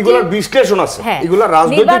প্রসঙ্গটি, এগুলোর বিশ্লেষণ আছে, এগুলো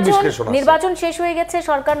রাজনৈতিক বিশ্লেষণ আছে। নির্বাচন শেষ হয়ে গেছে,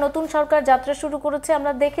 নতুন সরকার যাত্রা শুরু করেছে,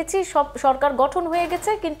 আমরা দেখেছি সব সরকার গঠন হয়ে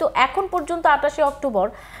গেছে, কিন্তু এখন পর্যন্ত 28শে অক্টোবর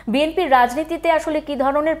বিএনপির রাজনীতিতে আসলে কি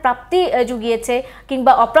ধরনের প্রাপ্তি জুগিয়েছে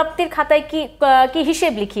কিংবা অপ্রাপ্তির খাতায় কি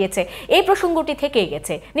হিসেব লিখিয়েছে, এই প্রসঙ্গটি থেকেই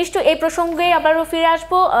গেছে। নিশ্চয় এই প্রসঙ্গে আবারও ফিরে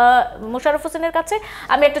আসবো মোশাররফ হোসেনের কাছে।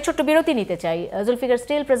 আমি একটা ছোট্ট বিরতি নিতে চাই। Zulfikar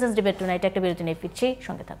still presence debate tonight, একটা বিরতি নিয়ে ফিরছি,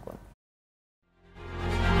 সঙ্গে থাকুন।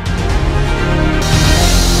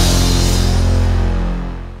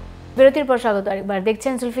 বিরতির পর স্বাগত আরেকবার।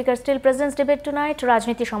 দেখছেন Zulfikar still presence debate tonight.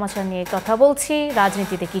 রাজনীতি সমাচার নিয়ে কথা বলছি,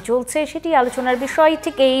 রাজনীতিতে কি চলছে সেটি আলোচনার বিষয়।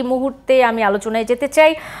 ঠিক এই মুহূর্তে আমি আলোচনায় যেতে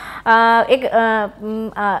চাই,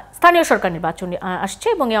 স্থানীয় সরকার নির্বাচন আসছে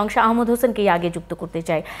এবং এই অংশে আহমদ হোসেনকেই আগে যুক্ত করতে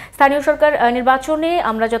চাই। স্থানীয় সরকার নির্বাচনে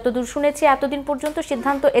আমরা যতদূর শুনেছি এতদিন পর্যন্ত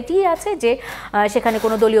সিদ্ধান্ত এটিই আছে যে সেখানে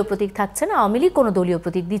কোনো দলীয় প্রতীক থাকছে না, আওয়ামী লীগ কোনো দলীয়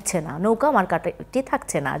প্রতীক দিচ্ছে না, নৌকা মার্কাটি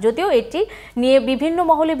থাকছে না। যদিও এটি নিয়ে বিভিন্ন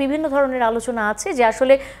মহলে বিভিন্ন ধরনের আলোচনা আছে যে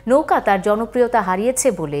আসলে নৌকা তার জনপ্রিয়তা হারিয়েছে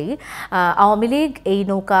বলেই আওয়ামী লীগ এই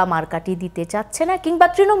নৌকা মার্কাটি দিতে চাচ্ছে না, কিংবা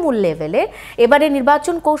তৃণমূল লেভেলে এবারে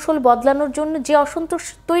নির্বাচন কৌশল বদলানোর জন্য যে অসন্তোষ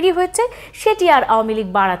তৈরি হয়েছে সেটি আর আওয়ামী লীগ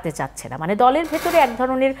বাড়াতে চাচ্ছে না। মানে দলের ভেতরে এক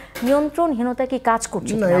ধরনের নিয়ন্ত্রণহীনতা কি কাজ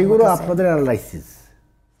করছে না? এগুলো আপনাদের অ্যানালাইসিস,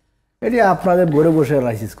 এটি আপনাদের ঘরে বসে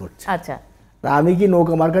অ্যানালাইসিস করছে। আচ্ছা, আমি কি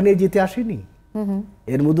নৌকা মার্কা নিয়ে জিতে আসিনি?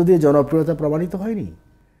 এর মধ্য দিয়ে জনপ্রিয়তা প্রমাণিত হয়নি?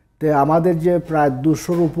 তো আমাদের যে প্রায়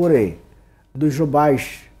 200-র উপরে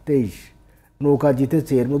 222-23 নৌকা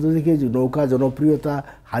জিতেছে, এর মধ্যে থেকে নৌকা জনপ্রিয়তা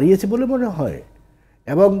হারিয়েছে বলে মনে হয়।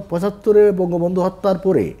 এবং 75-এ বঙ্গবন্ধু হত্যার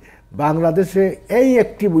পরে বাংলাদেশে এই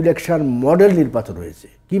একটি ইলেকশন মডেল নির্বাচন হয়েছে।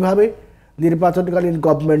 কিভাবে? নির্বাচনকালীন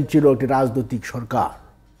গভর্নমেন্ট ছিল একটি রাজনৈতিক সরকার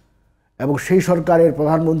এবং সেই সরকারের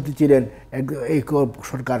প্রধানমন্ত্রী ছিলেন এই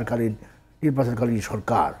সরকারকালীন নির্বাচনকালীন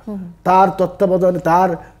সরকার। তার তত্ত্বাবধানে তার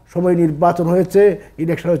সময় নির্বাচন হয়েছে,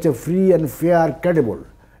 ইলেকশন হচ্ছে ফ্রি অ্যান্ড ফেয়ার ক্রেডিবল,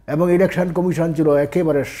 এবং ইলেকশন কমিশন ছিল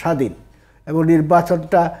একেবারে স্বাধীন এবং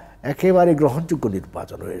নির্বাচনটা একেবারে গ্রহণযোগ্য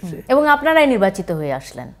নির্বাচন হয়েছে। এবং আপনারাই নির্বাচিত হয়ে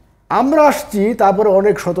আসলেন। আমরা আসছি, তারপরে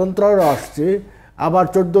অনেক স্বতন্ত্ররা আসছে, আবার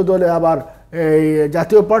 14 দলে আবার এই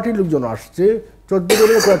জাতীয় পার্টির লোকজন আসছে, 14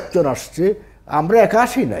 দলের কয়েকজন আসছে। আমরা একা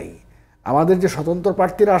আসি নাই, আমাদের যে স্বতন্ত্র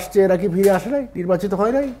প্রার্থীরা আসছে এরা কি ফিরে আসে নাই, নির্বাচিত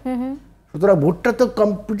হয় নাই? সুতরাং ভোটটা তো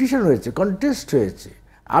কম্পিটিশন হয়েছে, কন্টেস্ট হয়েছে।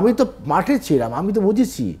 আমি তো মাঠে ছিলাম, আমি তো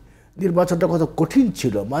বুঝেছি নির্বাচনটা কত কঠিন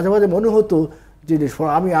ছিল। মাঝে মাঝে মনে হতো যে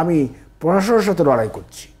আমি প্রশাসনের সাথে লড়াই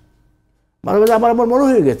করছি, মাঝে মাঝে আমার মনে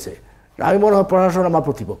হয়ে গেছে আমি মনে হয় প্রশাসন আমার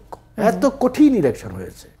প্রতিপক্ষ, এত কঠিন ইলেকশন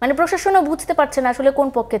হয়েছে। মানে প্রশাসনও বুঝতে পারছে না আসলে কোন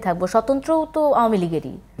পক্ষে থাকবো। স্বতন্ত্রও তো আওয়ামী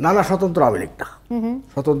লীগেরই। না, স্বতন্ত্র আওয়ামী লীগ না,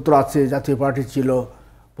 স্বতন্ত্র আছে, জাতীয় পার্টি ছিল,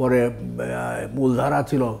 পরে মূলধারা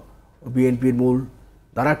ছিল, বিএনপির মূল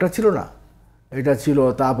ধারা একটা ছিল না, এটা ছিল।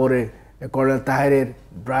 তারপরে কর্নেল তাহেরের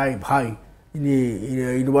ভাই ইনি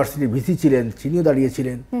ইউনিভার্সিটির ভিসি ছিলেন, তিনিও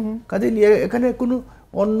দাঁড়িয়েছিলেন। কাজে নিয়ে এখানে কোনো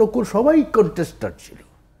অন্য কোন সবাই কন্টেস্টার ছিল,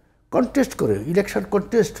 কন্টেস্ট করে ইলেকশন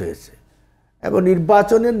কন্টেস্ট হয়েছে এবং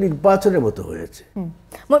নির্বাচনের মতো হয়েছে।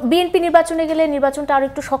 বিএনপি নির্বাচনে গেলে নির্বাচনটা আরো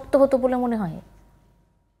একটু শক্ত হতো বলে মনে হয়।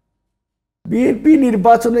 বিএনপি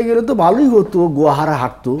নির্বাচনে গেলে তো ভালোই হতো, গোহারা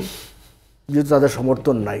হাঁটতো, যেহেতু তাদের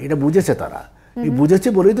সমর্থন নাই, এটা বুঝেছে তারা। এই বুঝেছে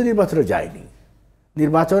বলেই তো নির্বাচনে যায়নি।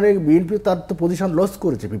 নির্বাচনে বিএনপি তার তো পজিশন লস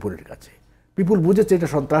করেছে পিপুলের কাছে। পিপুল বুঝেছে এটা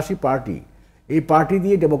সন্ত্রাসী পার্টি, এই পার্টি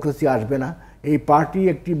দিয়ে ডেমোক্রেসি আসবে না, এই পার্টি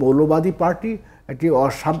একটি মৌলবাদী পার্টি, একটি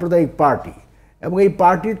অসাম্প্রদায়িক পার্টি, এবং এই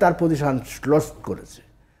পার্টি তার পজিশন লস করেছে।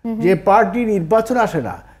 যে পার্টি নির্বাচনে আসে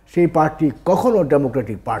না সেই পার্টি কখনো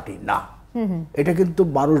ডেমোক্রেটিক পার্টি না। এটা কিন্তু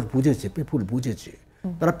মানুষ বুঝেছে, পিপুল বুঝেছে।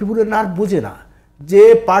 তারা পিপুলের নার্ভ বুঝে না যে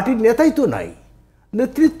পার্টির নেতাই তো নাই,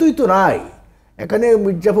 নেতৃত্বই তো নাই। এখানে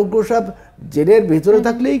মির্জা ফখরুল সাহেব জেলের ভেতরে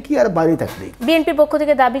থাকলেই কি আর বাইরে থাকলেই। বিএনপির পক্ষ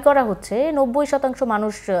থেকে দাবি করা হচ্ছে 90%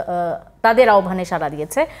 মানুষ তাদের আহ্বানে সাড়া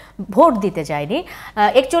দিয়েছে, ভোট দিতে যায়নি।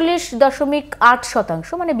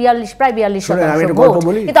 41.8%, মানে 42, প্রায় 42% ভোট।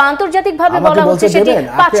 কিন্তু আন্তর্জাতিকভাবে বলা হচ্ছে সেটি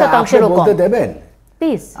 5%-এরও কম। দেবেন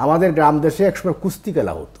প্লিজ। আমাদের গ্রাম দেশে একসময় কুস্তি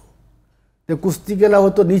খেলা হতো, তো কুস্তি খেলা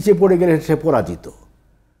হতো, নিচে পড়ে গেলে সে পরাজিত।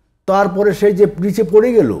 তারপরে সেই যে নিচে পড়ে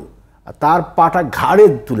গেল তার পাটা ঘাড়ে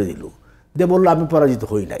তুলে দিল, দিয়ে বললো আমি পরাজিত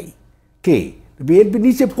হই নাই। কে? বিএনপি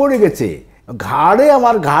নিচে পড়ে গেছে,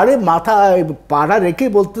 আমার ঘাড়ে মাথায় পাড়া রেখে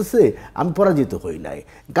বলতেছে আমি পরাজিত হই নাই,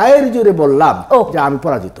 গায়ের জোরে বললাম যে আমি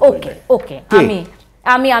পরাজিত হই নাই। ওকে,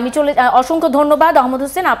 আমি চলে। অসংখ্য ধন্যবাদ আহমদ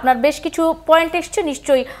হোসেন, আপনার বেশ কিছু পয়েন্ট এসছে,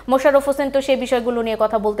 নিশ্চয়ই মোশাররফ হোসেন তো সেই বিষয়গুলো নিয়ে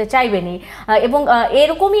কথা বলতে চাইবেনই। এবং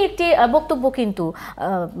এরকমই একটি বক্তব্য কিন্তু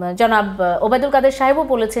জনাব ওবায়দুল কাদের সাহেবও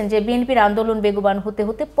বলেছেন যে বিএনপির আন্দোলন বেগবান হতে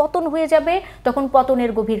হতে পতন হয়ে যাবে, তখন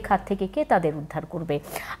পতনের গভীর খাত থেকে কে তাদের উদ্ধার করবে?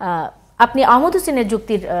 আপনি আহমদ হোসেনের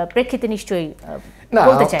যুক্তির প্রেক্ষিতে নিশ্চয়ই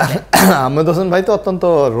বলতে চাইবেন। আহমদ হোসেন ভাই তো অত্যন্ত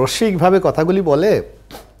রসিকভাবে কথাগুলি বলে।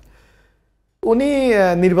 উনি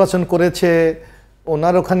নির্বাচন করেছে,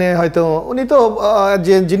 ওনার ওখানে হয়তো উনি তো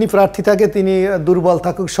যিনি প্রার্থী থাকে তিনি দুর্বল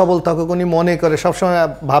থাকুক সবল থাকুক উনি মনে করে সবসময়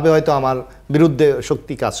ভাবে হয়তো আমার বিরুদ্ধে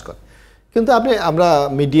শক্তি কাজ করে। কিন্তু আমরা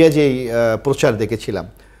মিডিয়ায় যেই প্রচার দেখেছিলাম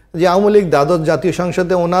যে আওয়ামী লীগ দ্বাদশ জাতীয়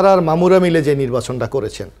সংসদে ওনারা আর মামুরা মিলে যে নির্বাচনটা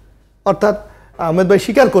করেছেন, অর্থাৎ আহমেদ ভাই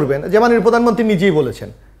স্বীকার করবেন যে মাননীয় প্রধানমন্ত্রী নিজেই বলেছেন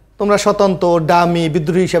তোমরা স্বতন্ত্র ডামি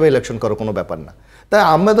বিদ্রোহী হিসাবে ইলেকশন করো, কোনো ব্যাপার না। তাই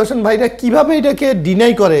আহমেদ হোসেন ভাইরা কীভাবে এটাকে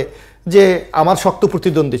ডিনাই করে যে আমার শক্ত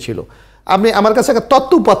প্রতিদ্বন্দ্বী ছিল? আমার কাছে একটা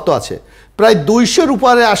তথ্য উপাত্ত আছে, প্রায় 200-র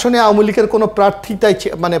উপরে আসনে আওয়ামী লীগের কোনো প্রার্থীতাই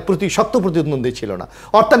মানে শক্ত প্রতিদ্বন্দ্বী ছিল না।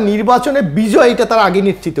 অর্থাৎ নির্বাচনে বিজয় এটা তারা আগে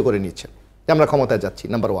নিশ্চিত করে নিচ্ছেন যে আমরা ক্ষমতায় যাচ্ছি,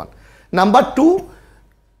 নাম্বার 1। নাম্বার 2,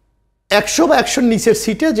 100 বা 100-র নিচের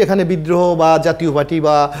সিটে যেখানে বিদ্রোহ বা জাতীয় পার্টি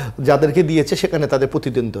বা যাদেরকে দিয়েছে সেখানে তাদের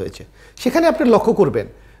প্রতিদ্বন্দ্বী হয়েছে। সেখানে আপনি লক্ষ্য করবেন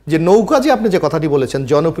যে নৌকা, যে আপনি যে কথাটি বলেছেন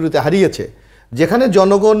জনপ্রিয়তা হারিয়েছে, যেখানে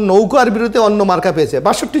জনগণ নৌকার বিরুদ্ধে অন্য মার্কা পেয়েছে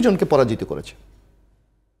 62 জনকে পরাজিত করেছে,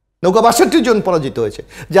 নৌকা 62 জন পরাজিত হয়েছে,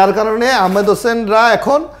 যার কারণে আহমেদ হোসেনরা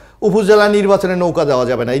এখন উপজেলা নির্বাচনে নৌকা দেওয়া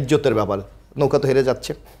যাবে না, ইজ্জতের ব্যাপার, নৌকা তো হেরে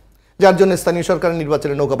যাচ্ছে, যার জন্য স্থানীয় সরকারের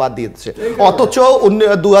নির্বাচনে নৌকা বাদ দিয়ে দিচ্ছে। অথচ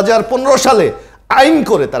 2015 সালে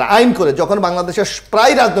তারা আইন করে যখন বাংলাদেশের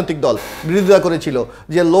প্রায় রাজনৈতিক দল বিরোধিতা করেছিল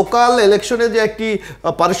যে লোকাল ইলেকশনে যে একটি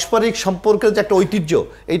পারস্পরিক সম্পর্কের যে একটা ঐতিহ্য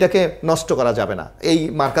এইটাকে নষ্ট করা যাবে না, এই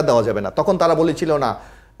মার্কা দেওয়া যাবে না, তখন তারা বলেছিল না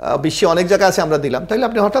বিশ্বে অনেক জায়গায় আছে আমরা দিলাম। তাইলে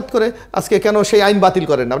আপনি হঠাৎ করে আজকে কেন সেই আইন বাতিল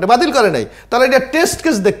করেন না? আপনি বাতিল করে নাই, তারা এটা টেস্ট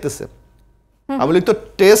কেস দেখতেছে। আওয়ামী লীগ তো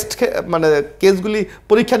টেস্ট মানে কেসগুলি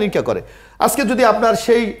পরীক্ষা নিরীক্ষা করে। আজকে যদি আপনার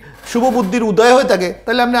সেই শুভ বুদ্ধির উদয় হয়ে থাকে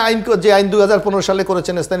তাহলে আপনি যে আইন 2015 সালে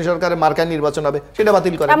করেছেন স্থানীয় সরকারের মার্কায় নির্বাচন হবে সেটা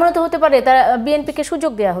বাতিল করেন। এমন তো হতে পারে তারা বিএনপিকে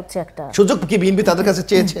সুযোগ দেয়া হচ্ছে, একটা সুযোগ কি বিএনপি তাদের কাছে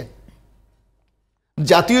চেয়েছে?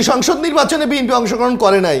 জাতীয় সংসদ নির্বাচনে বিএনপি অংশগ্রহণ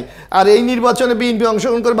করে নাই, আর এই নির্বাচনে বিএনপি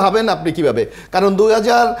অংশগ্রহণ করে ভাবেন আপনি কিভাবে? কারণ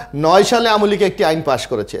 2009 সালে আওয়ামী লীগ একটি আইন পাশ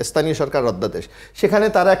করেছে, স্থানীয় সরকার অধ্যাদেশ। সেখানে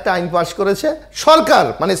তারা একটা আইন পাশ করেছে, সরকার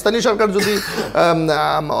মানে স্থানীয় সরকার যদি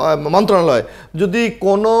মন্ত্রণালয় যদি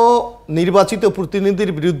কোনো নির্বাচিত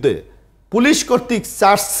প্রতিনিধির বিরুদ্ধে পুলিশ কর্তৃক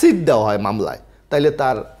চার্জশিট দেওয়া হয় মামলায়, তাইলে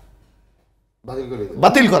তার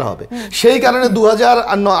বাতিল করা হবে। সেই কারণে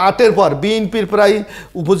 2008-এর পর বিএনপির প্রায়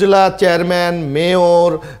উপজেলা চেয়ারম্যান,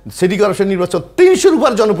 মেয়র, সিটি কর্পোরেশন নির্বাচন 300-র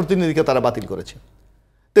উপর জনপ্রতিনিধিকে তারা বাতিল করেছে।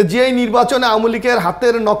 তো যে নির্বাচনে আওয়ামী লীগের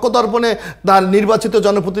হাতের নখদর্পণে তার নির্বাচিত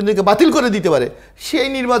জনপ্রতিনিধিকে বাতিল করে দিতে পারে, সেই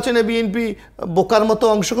নির্বাচনে বিএনপি বোকার মতো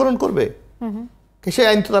অংশগ্রহণ করবে? সেই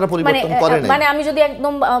আইন তো তারা পরিবর্তন করে না। মানে আমি যদি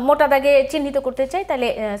একদম মোটা দাগে চিহ্নিত করতে চাই, তাহলে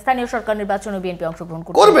স্থানীয় সরকার নির্বাচনে বিএনপি অংশগ্রহণ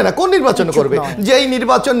করবে না। কোন নির্বাচন করবে? যেই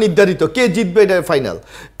নির্বাচন নির্ধারিত, কে জিতবে এটা ফাইনাল,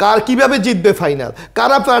 কার কিভাবে জিতবে ফাইনাল,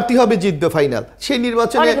 কারা প্রার্থী হবে জিতবে ফাইনাল, সেই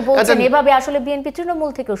নির্বাচনে এভাবে আসলে বিএনপি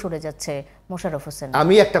তৃণমূল থেকেও সরে যাচ্ছে মোশাররফ হোসেন।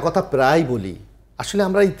 আমি একটা কথা প্রায় বলি, আসলে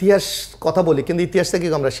আমরা ইতিহাস কথা বলি কিন্তু ইতিহাস থেকে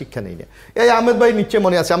আমরা শিক্ষা নিই না। এই আহমেদ ভাই নিশ্চয়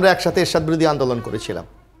মনে আছে, আমরা একসাথে এরশাদ বিরোধী আন্দোলন করেছিলাম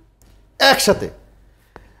একসাথে।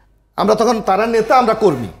 আমরা তখন তারা নেতা, আমরা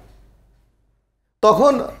কর্মী।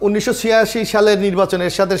 তখন 1986 সালের নির্বাচনে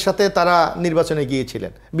এরশাদের সাথে তারা নির্বাচনে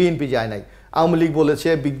গিয়েছিলেন, বিএনপি যায় নাই। আওয়ামী লীগ বলেছে,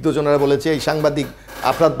 বিজ্ঞজনেরা বলেছে, এই সাংবাদিক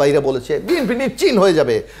আফরাদ ভাইরা বলেছে বিএনপি নিশ্চিহ্ন হয়ে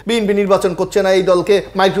যাবে, বিএনপি নির্বাচন করছে না, এই দলকে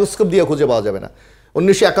মাইক্রোস্কোপ দিয়ে খুঁজে পাওয়া যাবে না।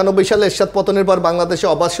 1991 সালে এরশাদ পতনের পর বাংলাদেশে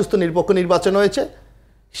অবাধ, সুষ্ঠু, নিরপেক্ষ নির্বাচন হয়েছে।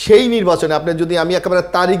 সেই নির্বাচনে আপনি যদি আমি একেবারে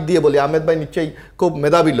তারিখ দিয়ে বলি, আহমেদ ভাই নিশ্চয়ই খুব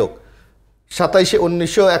মেধাবী লোক,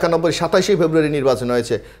 1991 ফেব্রুয়ারি নির্বাচন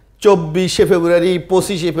হয়েছে। 24 ফেব্রুয়ারি,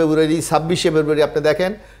 25 ফেব্রুয়ারি, 26 ফেব্রুয়ারি আপনি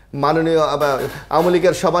দেখেন মাননীয় আওয়ামী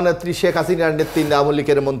লীগের সভানেত্রী শেখ হাসিনার নেতৃত্বে আওয়ামী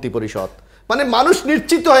লীগের মন্ত্রিপরিষদ, মানে মানুষ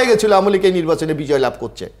নিশ্চিত হয়ে গেছিল আওয়ামী লীগ এই নির্বাচনে বিজয় লাভ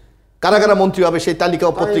করছে, কারা কারা মন্ত্রী হবে সেই তালিকা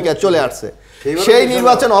পত্রিকায় চলে আসছে। সেই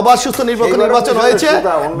নির্বাচন অবাধ, সুস্থ, নিরপেক্ষ নির্বাচন হয়েছে,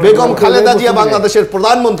 বেগম খালেদা জিয়া বাংলাদেশের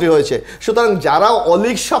প্রধানমন্ত্রী হয়েছে। সুতরাং যারা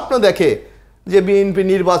অলীক স্বপ্ন দেখে যে বিএনপি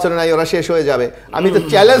নির্বাচনে নাই, ওরা শেষ হয়ে যাবে, আমি তো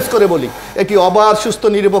চ্যালেঞ্জ করে বলি একটি অবাধ, সুস্থ,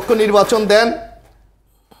 নিরপেক্ষ নির্বাচন দেন,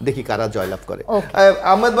 দেখি কারা জয়লাভ করে।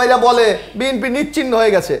 আহমেদ ভাইরা বলে বিএনপি নিশ্চিহ্ন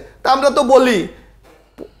হয়ে গেছে, তা আমরা তো বলি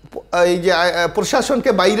এই যে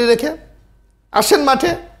প্রশাসনকে বাইরে রেখে আসেন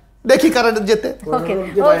মাঠে, দেখি কারা যেতে।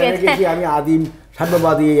 আমি আদিম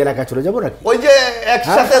সাম্যবাদী এলাকা চলে যাবো না, ওই যে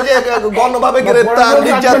একসাথে যে গণভাবে গ্রেফতার,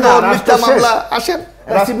 নির্যাতন, মিথ্যা মামলা, আসেন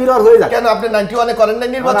সিবিআর হয়ে যায়। কেন আপনি 91-এ করেন নাই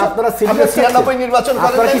নির্বাচন? আপনারা 96 নির্বাচন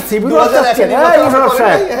করেন নাই? আপনারা কি সিভিল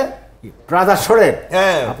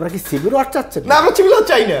ওয়ার চাচ্ছেন? না, আমরা সিভিল ওয়ার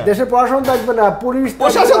চাই না। দেশের প্রশাসন থাকবে না, পুলিশ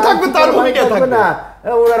প্রশাসন থাকবে, তার ভূমিকা থাকবে না।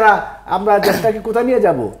 ওনারা আমরা দেশটাকে কোথায় নিয়ে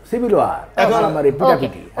যাব? সিভিল ওয়ার, এখন আমার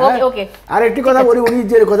পিটাপিটি। আর একটি কথা বলি, উনি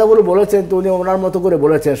যে কথাগুলো বলেছেন তো উনি ওনার মতো করে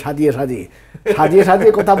বলেছেন, সাজিয়ে সাজিয়ে সাজিয়ে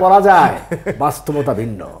সাজিয়ে কথা বলা যায়, বাস্তবতা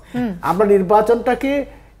ভিন্ন। আমরা নির্বাচনটাকে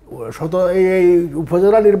এই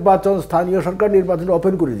উপজেলা নির্বাচন, স্থানীয় সরকার নির্বাচন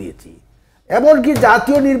ওপেন করে দিয়েছি, এমনকি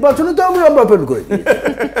জাতীয় নির্বাচনে তো আমরা ওপেন করে দিয়েছি।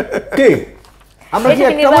 ঠিক, আমরা কি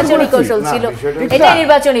নির্বাচনী কৌশল ছিল? এটা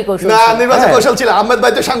নির্বাচনী কৌশল না, নির্বাচনী কৌশল ছিল। আহমেদ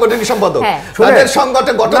ভাই তো সাংগঠনিক সম্পাদক, তাদের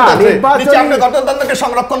সংগঠন গঠনতন্ত্রকে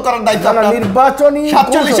সংরক্ষণ করার দায়িত্ব আপনার। নির্বাচনী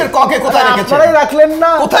 47-এর ককে কোথায় রেখেছেন? আপনারাই রাখলেন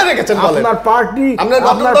না, কোথায় রেখেছেন বলেন? আপনার পার্টি,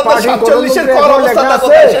 আপনার পার্টি 47-এর কর অবস্থাটা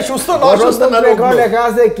কোথায়? সে সুস্থ না অসুস্থ না রোগ লেখা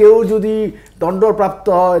আছে, কেউ যদি দণ্ডপ্রাপ্ত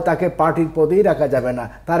হয় তাকে পার্টির পদেই রাখা যাবে না,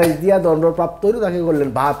 তার দিয়া দণ্ডপ্রাপ্ত হলে তাকে করলেন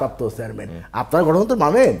ভারপ্রাপ্ত চেয়ারম্যান। আপনার গণতন্ত্র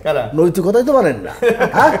মানেন, নৈতিকতাই তো মানেন না।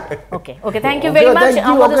 ওকে ওকে, thank you very much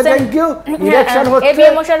Ahmad Hossain. Election হচ্ছে,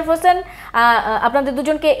 মোশাররফ হোসেন, আপনাদের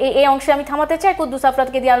দুজনকে এই অংশে আমি থামাতে চাই। কুদ্দুস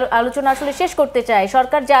আফরাদকে দিয়ে আলোচনা আসলে শেষ করতে চাই।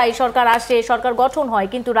 সরকার যায়, সরকার আসে, সরকার গঠন হয়,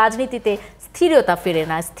 কিন্তু রাজনীতিতে স্থিরতা ফেরে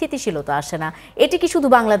না, স্থিতিশীলতা আসে না। এটি কি শুধু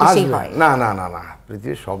বাংলাদেশেই হয়? না না না না,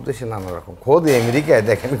 পৃথিবীর সব দেশে নানা রকম। খোদ আমেরিকায়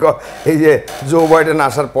দেখেন, এই যে জো বাইডেন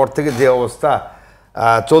আসার পর থেকে যে অবস্থা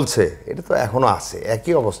চলছে, এটা তো এখনো আছে,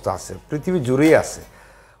 একই অবস্থা আছে, পৃথিবী জুড়েই আছে।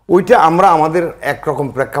 ওইটা আমরা আমাদের একরকম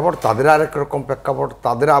প্রেক্ষাপট, তাদের আরেক রকম প্রেক্ষাপট,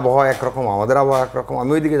 তাদের আবহাওয়া একরকম, আমাদের আবহাওয়া একরকম।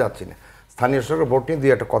 আমি ওইদিকে যাচ্ছি না। স্থানীয় সরকার ভোট নিয়ে দুই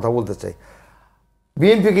একটা কথা বলতে চাই।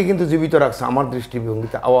 বিএনপিকে কিন্তু জীবিত রাখছে আমার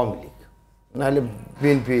দৃষ্টিভঙ্গিতে আওয়ামী লীগ, নাহলে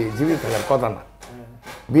বিএনপি জীবিত থাকার কথা না।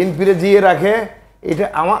 বিএনপিরে জিয়ে রাখে, এটা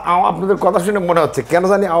আপনাদের কথা শুনে মনে হচ্ছে কেন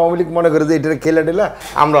জানি আওয়ামী লীগ মনে করে যে এটা খেলে টেলা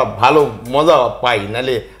আমরা ভালো মজা পাই,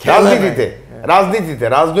 নাহলে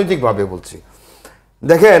রাজনৈতিকভাবে বলছি।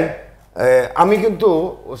 দেখেন, আমি কিন্তু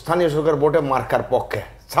স্থানীয় সরকার ভোটে মার্কার পক্ষে,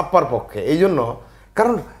 ছাপ্পার পক্ষে। এই জন্য,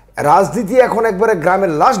 কারণ রাজনীতি এখন একবারে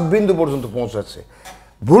গ্রামের লাস্ট বিন্দু পর্যন্ত পৌঁছাচ্ছে।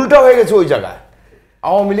 ভুলটা হয়ে গেছে ওই জায়গায়।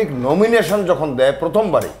 আওয়ামী লীগ নমিনেশন যখন দেয়,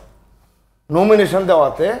 প্রথমবারই নমিনেশন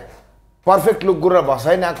দেওয়াতে পারফেক্ট লোকগুলো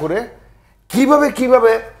বাছাই না করে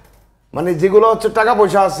কিভাবে মানে যেগুলো হচ্ছে টাকা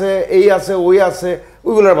পয়সা আছে, এই আছে, ওই আছে,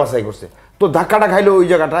 ওইগুলোর বাছাই করছে। তো ধাক্কাটা খাইলো ওই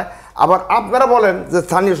জায়গাটায়। আবার আপনারা বলেন যে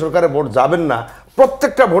স্থানীয় সরকারের ভোট যাবেন না,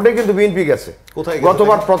 প্রত্যেকটা ভোটে কিন্তু বিএনপি গেছে। কোথায়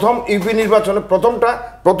গতবার প্রথম ইউপি নির্বাচনে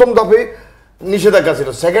প্রথম দফে নিষেধাজ্ঞা ছিল,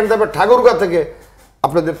 সেকেন্ড দফে ঠাকুরগাঁ থেকে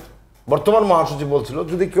আপনাদের বর্তমান মহাসচিব বলছিল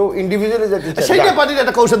যদি কেউ ইন্ডিভিজুয়ালি যেতে চায় সেইটা পার্টির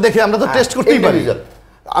একটা কৌশল দেখে আমরা তো টেস্ট করতেই পারি।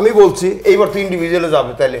 আমি বলছি এইবার তো ইন্ডিভিজুয়ালে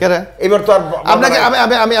যাবে, তাইলে এবার তো আর আপনাকে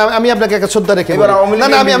আমি আপনাকে একটা শ্রদ্ধা রেখে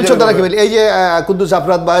না আমি শ্রদ্ধা রেখে বলি, এই যে কুদ্দুস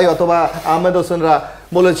আফরাদ ভাই অথবা আহমেদ হোসেনরা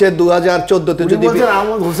বলেছে 2014-তে যদি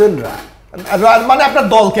আহমদ হোসেনরা মানে আপনার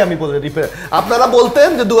দলকে আমি বলে আপনারা বলতেন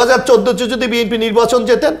যে 2014-তে যদি বিএনপি নির্বাচন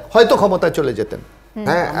যেতেন হয়তো ক্ষমতায় চলে যেতেন।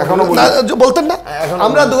 হ্যাঁ এখনো বলতেন না?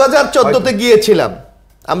 আমরা 2014-তে গিয়েছিলাম,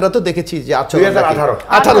 আমরা তো দেখেছি যে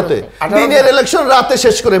 2018-তে দিনের ইলেকশন রাতে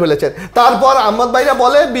শেষ করে ফেলেছেন। তারপর আহমদ ভাইরা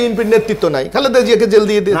বলে বিএনপির নেতৃত্ব নাই, খালেদা জিয়াকে জেল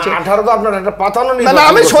দিয়ে দিয়েছে। 18 তো আপনার একটা পাতানো না না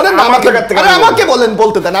আমি শোনেন না, আমাকে বলেন,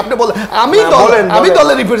 বলতে দেন। আপনি বলেন আমি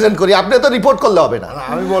দলে রিপ্রেজেন্ট করি, আপনি তো রিপোর্ট করলে হবে না।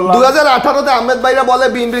 আমি বললাম 2018-তে আহমেদ ভাইরা বলে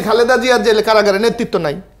বিএনপির খালেদা জিয়ার জেলে কারাগারে নেতৃত্ব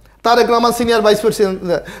নাই, Tarique Rahman senior vice president.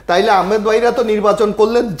 তাইলে আহমেদ ভাইরা তো নির্বাচন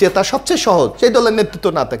করলেন জেতা সবচেয়ে সহজ, সেই দলের নেতৃত্ব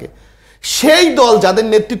না থাকে। সেই দল যাদের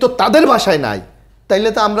নেতৃত্ব তাদের ভাষায় নাই, তাইলে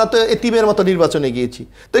তো আমরা তো এতিমের মতো নির্বাচনে গিয়েছি।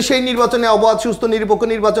 তো সেই নির্বাচনে অবাধ সুস্থ নিরপেক্ষ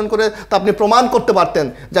নির্বাচন করে তো আপনি প্রমাণ করতে পারতেন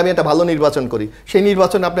যে আমি একটা ভালো নির্বাচন করি। সেই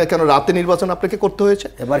নির্বাচনে আপনার কেন রাতে নির্বাচন আপনাকে করতে হয়েছে?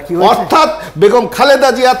 এবার কি অর্থাৎ বেগম খালেদা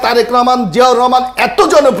জিয়া, তারেক রহমান, জিয়াউর রহমান এত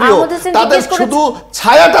জনপ্রিয়, তাদের শুধু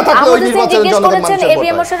ছায়াটা থাকলে ওই নির্বাচনে জনগণ মানুষের ভোট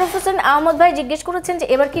হয়। মোশাররফ হোসেন আহমদ ভাই জিজ্ঞেস করেছেন যে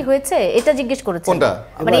এবার কি হয়েছে, এটা জিজ্ঞেস করেছেন। কোনটা?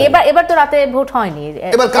 মানে এবার তো রাতে ভোট হয়নি,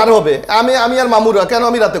 এবার কার হবে? আমি আর মামুরা কেন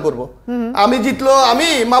আমি রাতে করব? আমি জিতলো আমি,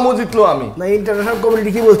 মামু জিতলো আমি। না ইন্টারন্যাশনাল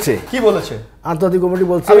কমিউনিটি কি বলছে? কি বলেছে? আন্তর্জাতিক কমিটি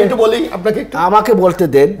বলছে। আমি একটু বলি আপনাকে, আমাকে বলতে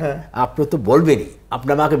দেন। আপনি তো বলবেনই, আপনি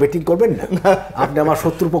আমাকে ব্যাটিং করবেন না। আপনি আমার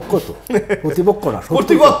শত্রুপক্ষ, তো প্রতিপক্ষ না,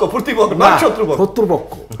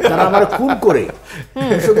 শত্রুপক্ষ। তারা আমার খুন করে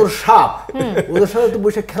বিষধর সাপ, ওদের সাথে তো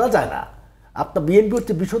বসে খেলা যায় না। আপনার বিএনপি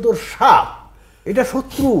হচ্ছে বিষধর সাপ, এটা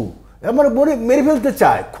শত্রু, আমার মেরে ফেলতে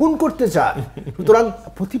চায়, খুন করতে চায়। সুতরাং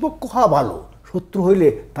প্রতিপক্ষ হওয়া ভালো, শত্রু হইলে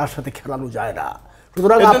তার সাথে খেলানো যায় না।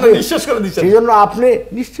 সুতরাং সেই জন্য আপনি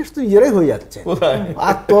নিঃশেষ তো নিজেরাই হয়ে যাচ্ছে,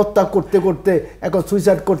 আত্মহত্যা করতে করতে, এখন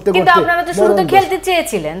সুইসাইড করতে করতে। কিন্তু আপনারা তো শুরুতে খেলতে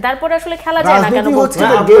চেয়েছিলেন, তারপর আসলে খেলা যায় না কেন বলছেন?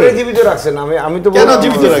 জীবিত রাখছেন, আমি তো কেন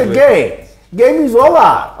জীবিত রাখবেন? Game is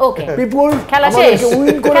over. Okay, people খেলা শেষ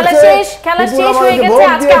হয়ে গেছে।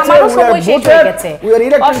 আজকে আমারও সময় শেষ হয়ে গেছে।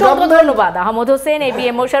 অসংখ্য ধন্যবাদ আহমদ হোসেন,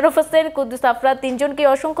 এবিএম মোশাররফ হোসেন, কুদ্দুস আফরাদ, তিনজনকে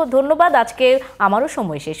অসংখ্য ধন্যবাদ। আজকে আমারও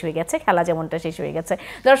সময় শেষ হয়ে গেছে, খেলা যেমনটা শেষ হয়ে গেছে।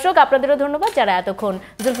 দর্শক আপনাদেরও ধন্যবাদ যারা এতক্ষণ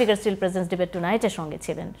জুলফিকার স্টিল প্রেজেন্টস ডিবেট টুনাইটের সঙ্গে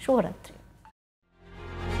ছিলেন। শুভরাত্রি।